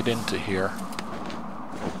glide into here.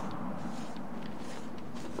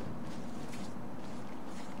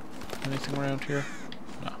 Anything around here?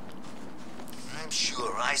 No. I'm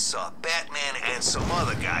sure I saw Batman and some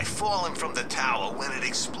other guy falling from the tower when it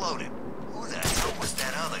exploded. Who the hell was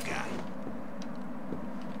that other guy?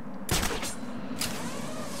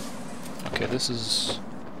 Okay, this is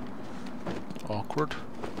awkward.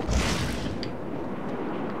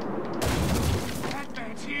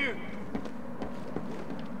 Batman's here!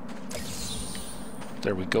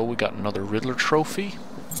 There we go, we got another Riddler trophy.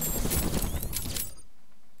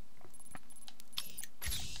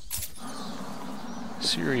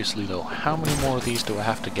 Seriously though, how many more of these do I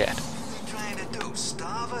have to get? What are you trying to do,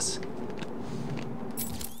 starve us?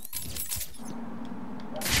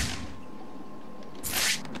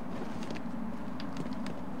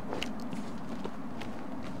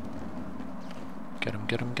 Get him,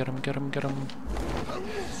 get him, get him, get him, get him.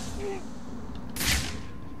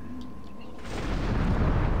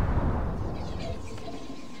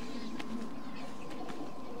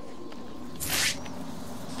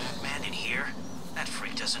 Batman in here? That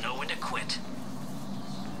freak doesn't know when to quit.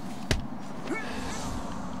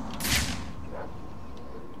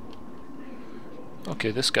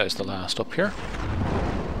 Okay, this guy's the last up here.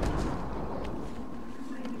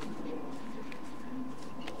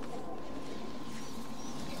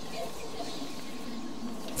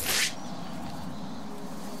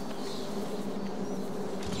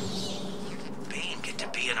 Bane get to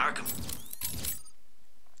be in Arkham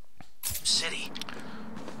City.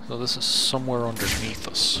 So this is somewhere underneath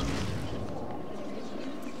us.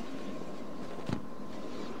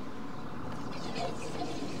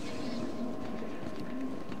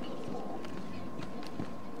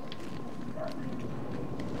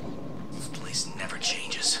 This place never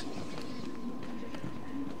changes.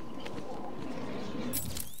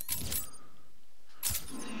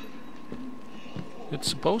 It's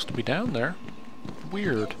supposed to be down there.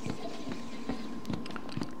 Weird.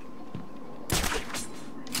 I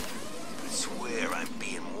swear I'm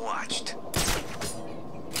being watched.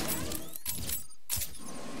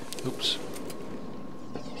 Oops.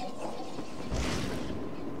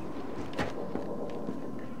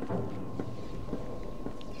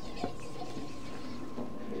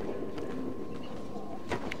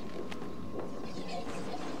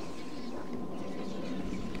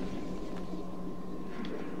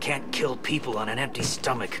 Can't kill people on an empty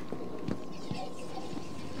stomach.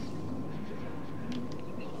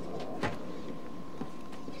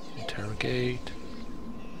 Interrogate.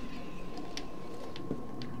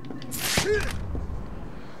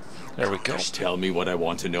 There we go. Just tell me what I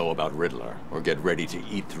want to know about Riddler, or get ready to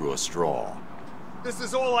eat through a straw. This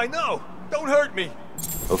is all I know! Don't hurt me!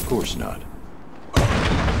 Of course not.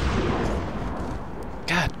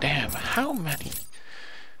 God damn, how many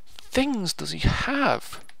things does he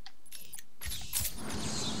have?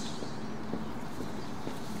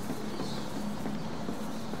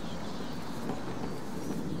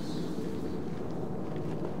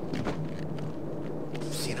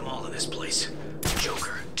 See them all in this place.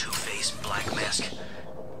 Joker, Two-Face, Black Mask.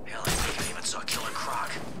 Hell, I think I even saw Killer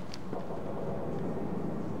Croc.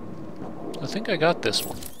 I think I got this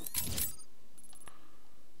one.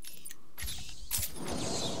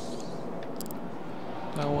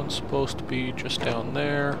 That one's supposed to be just down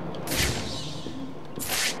there.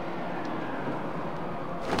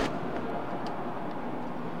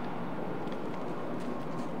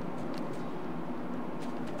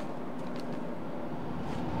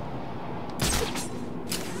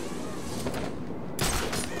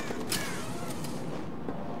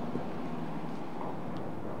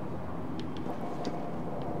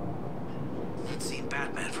 I've seen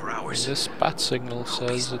Batman for hours. This bat signal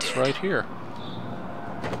says it's right here.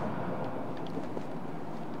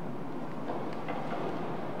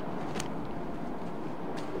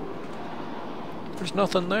 There's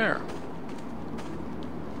nothing there.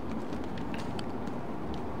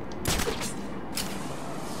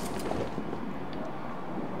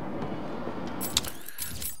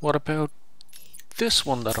 What about this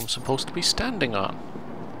one that I'm supposed to be standing on?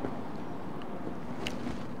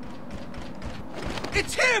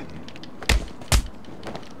 It's him!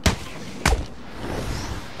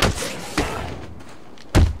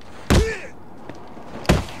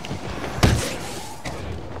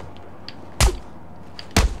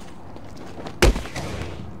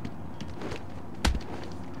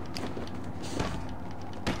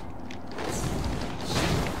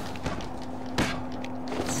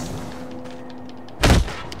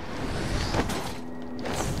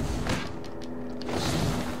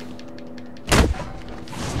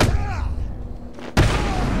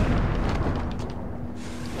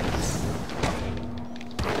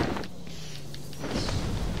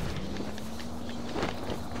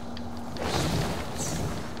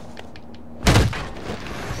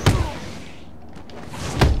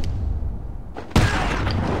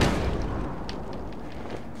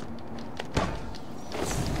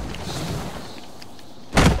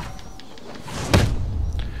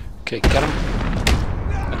 Okay, get him.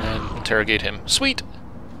 And then interrogate him. Sweet!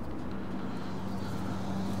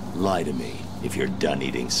 Lie to me if you're done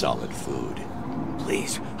eating solid food.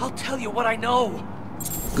 Please, I'll tell you what I know.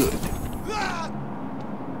 Good.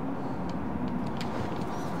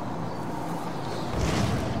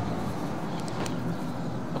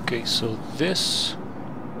 Okay, so this...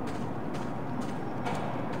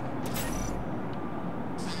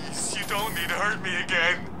 You don't need to hurt me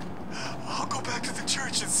again. I'll go back to the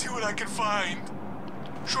church and see what I can find.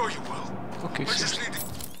 Sure you will. Okay, I so... just need to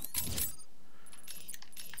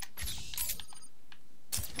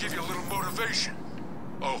give you a little motivation.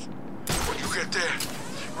 Oh, when you get there,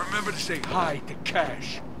 remember to say hi to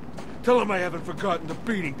Cash. Tell him I haven't forgotten the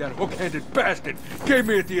beating that hook-handed bastard gave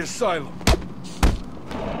me at the asylum.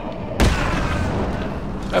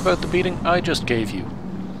 How about the beating I just gave you?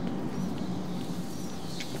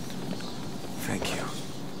 Thank you.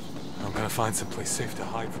 I'm gonna find someplace safe to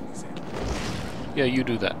hide from these animals. Yeah, you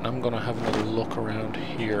do that, and I'm gonna have another look around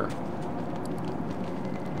here.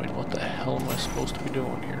 Wait, what the hell am I supposed to be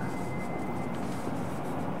doing here?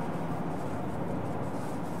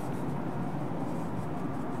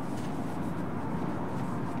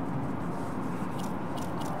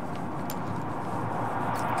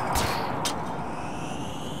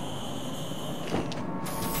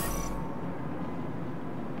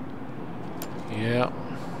 Yeah.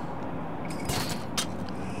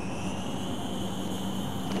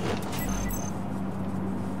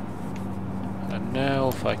 And now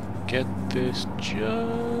if I get this just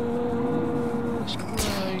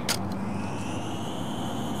right.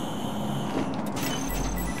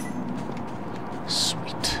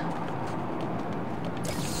 Sweet.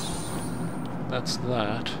 That's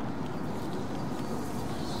that.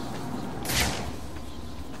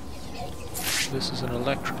 This is an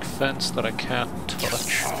electric fence that I can't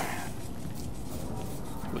touch.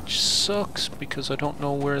 Which sucks because I don't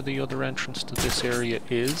know where the other entrance to this area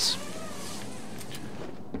is.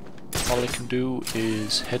 All I can do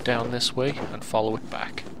is head down this way and follow it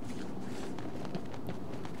back.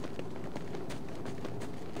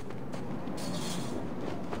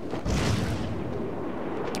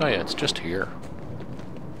 Oh yeah, it's just here.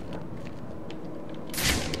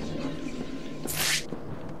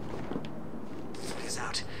 Is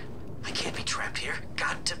out. I can't be trapped here.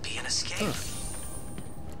 Got to be an escape. Huh.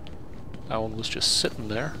 That one was just sitting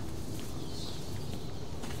there.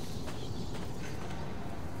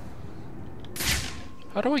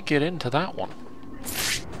 How do I get into that one?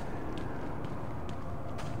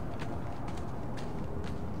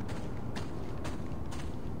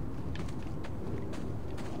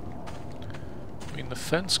 I mean, the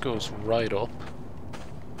fence goes right up.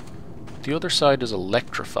 The other side is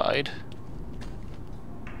electrified.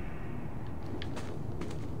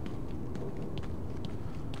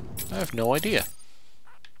 I have no idea.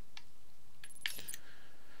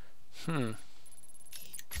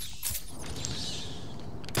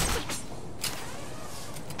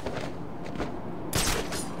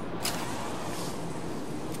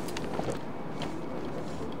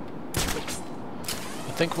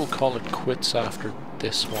 think we'll call it quits after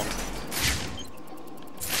this one.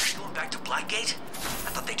 Going back to Blackgate?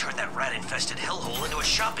 I thought they turned that rat-infested hellhole into a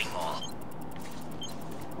shopping mall.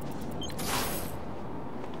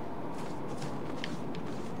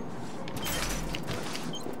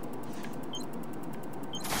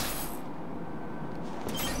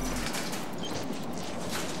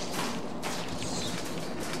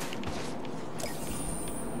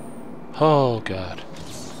 Oh god.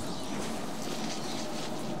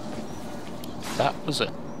 That was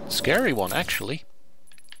a scary one, actually.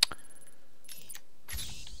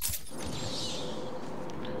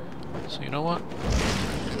 So you know what?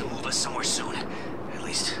 They'll move us somewhere soon. At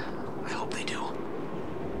least, I hope they do.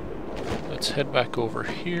 Let's head back over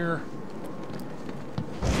here.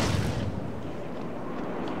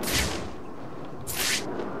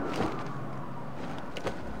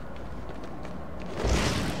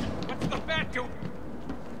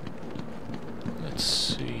 Let's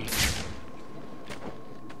see.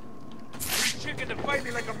 Chicken to fight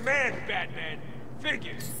me like a man, Batman.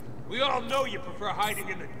 Figures. We all know you prefer hiding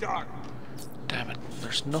in the dark. Damn it,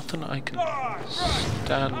 there's nothing I can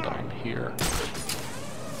stand on here.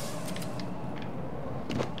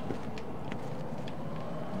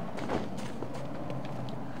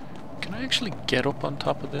 Can I actually get up on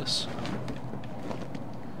top of this?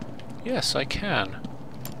 Yes, I can.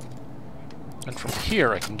 And from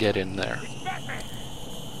here I can get in there.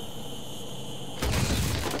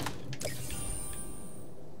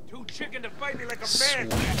 Too chicken to fight me like a man,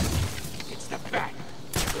 Batman. It's the bat.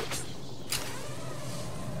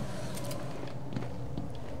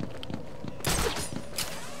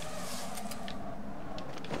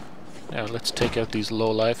 Now let's take out these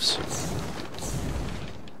lowlifes.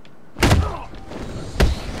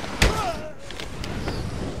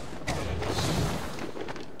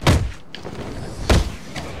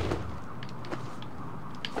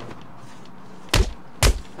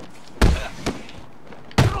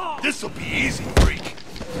 This'll be easy, freak.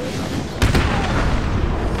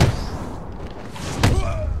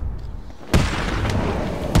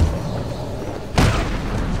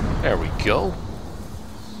 There we go.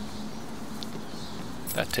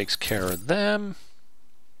 That takes care of them.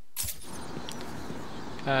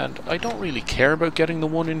 And I don't really care about getting the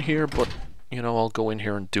one in here, but, you know, I'll go in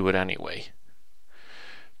here and do it anyway.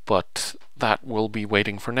 But that will be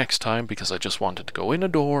waiting for next time, because I just wanted to go in a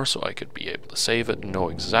door so I could be able to save it and know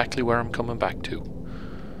exactly where I'm coming back to.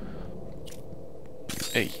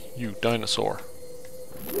 Hey, you dinosaur.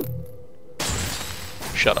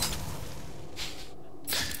 Shut up.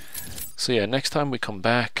 So yeah, next time we come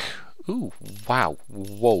back... Ooh, wow,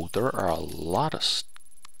 whoa, there are a lot of...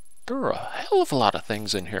 There are a hell of a lot of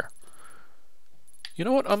things in here. You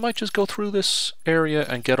know what, I might just go through this area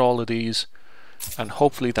and get all of these, and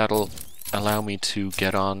hopefully that'll allow me to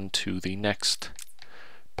get on to the next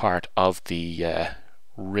part of the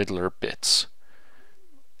Riddler bits.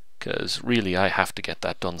 Because really, I have to get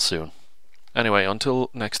that done soon. Anyway, until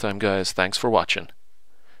next time guys, thanks for watching.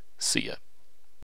 See ya.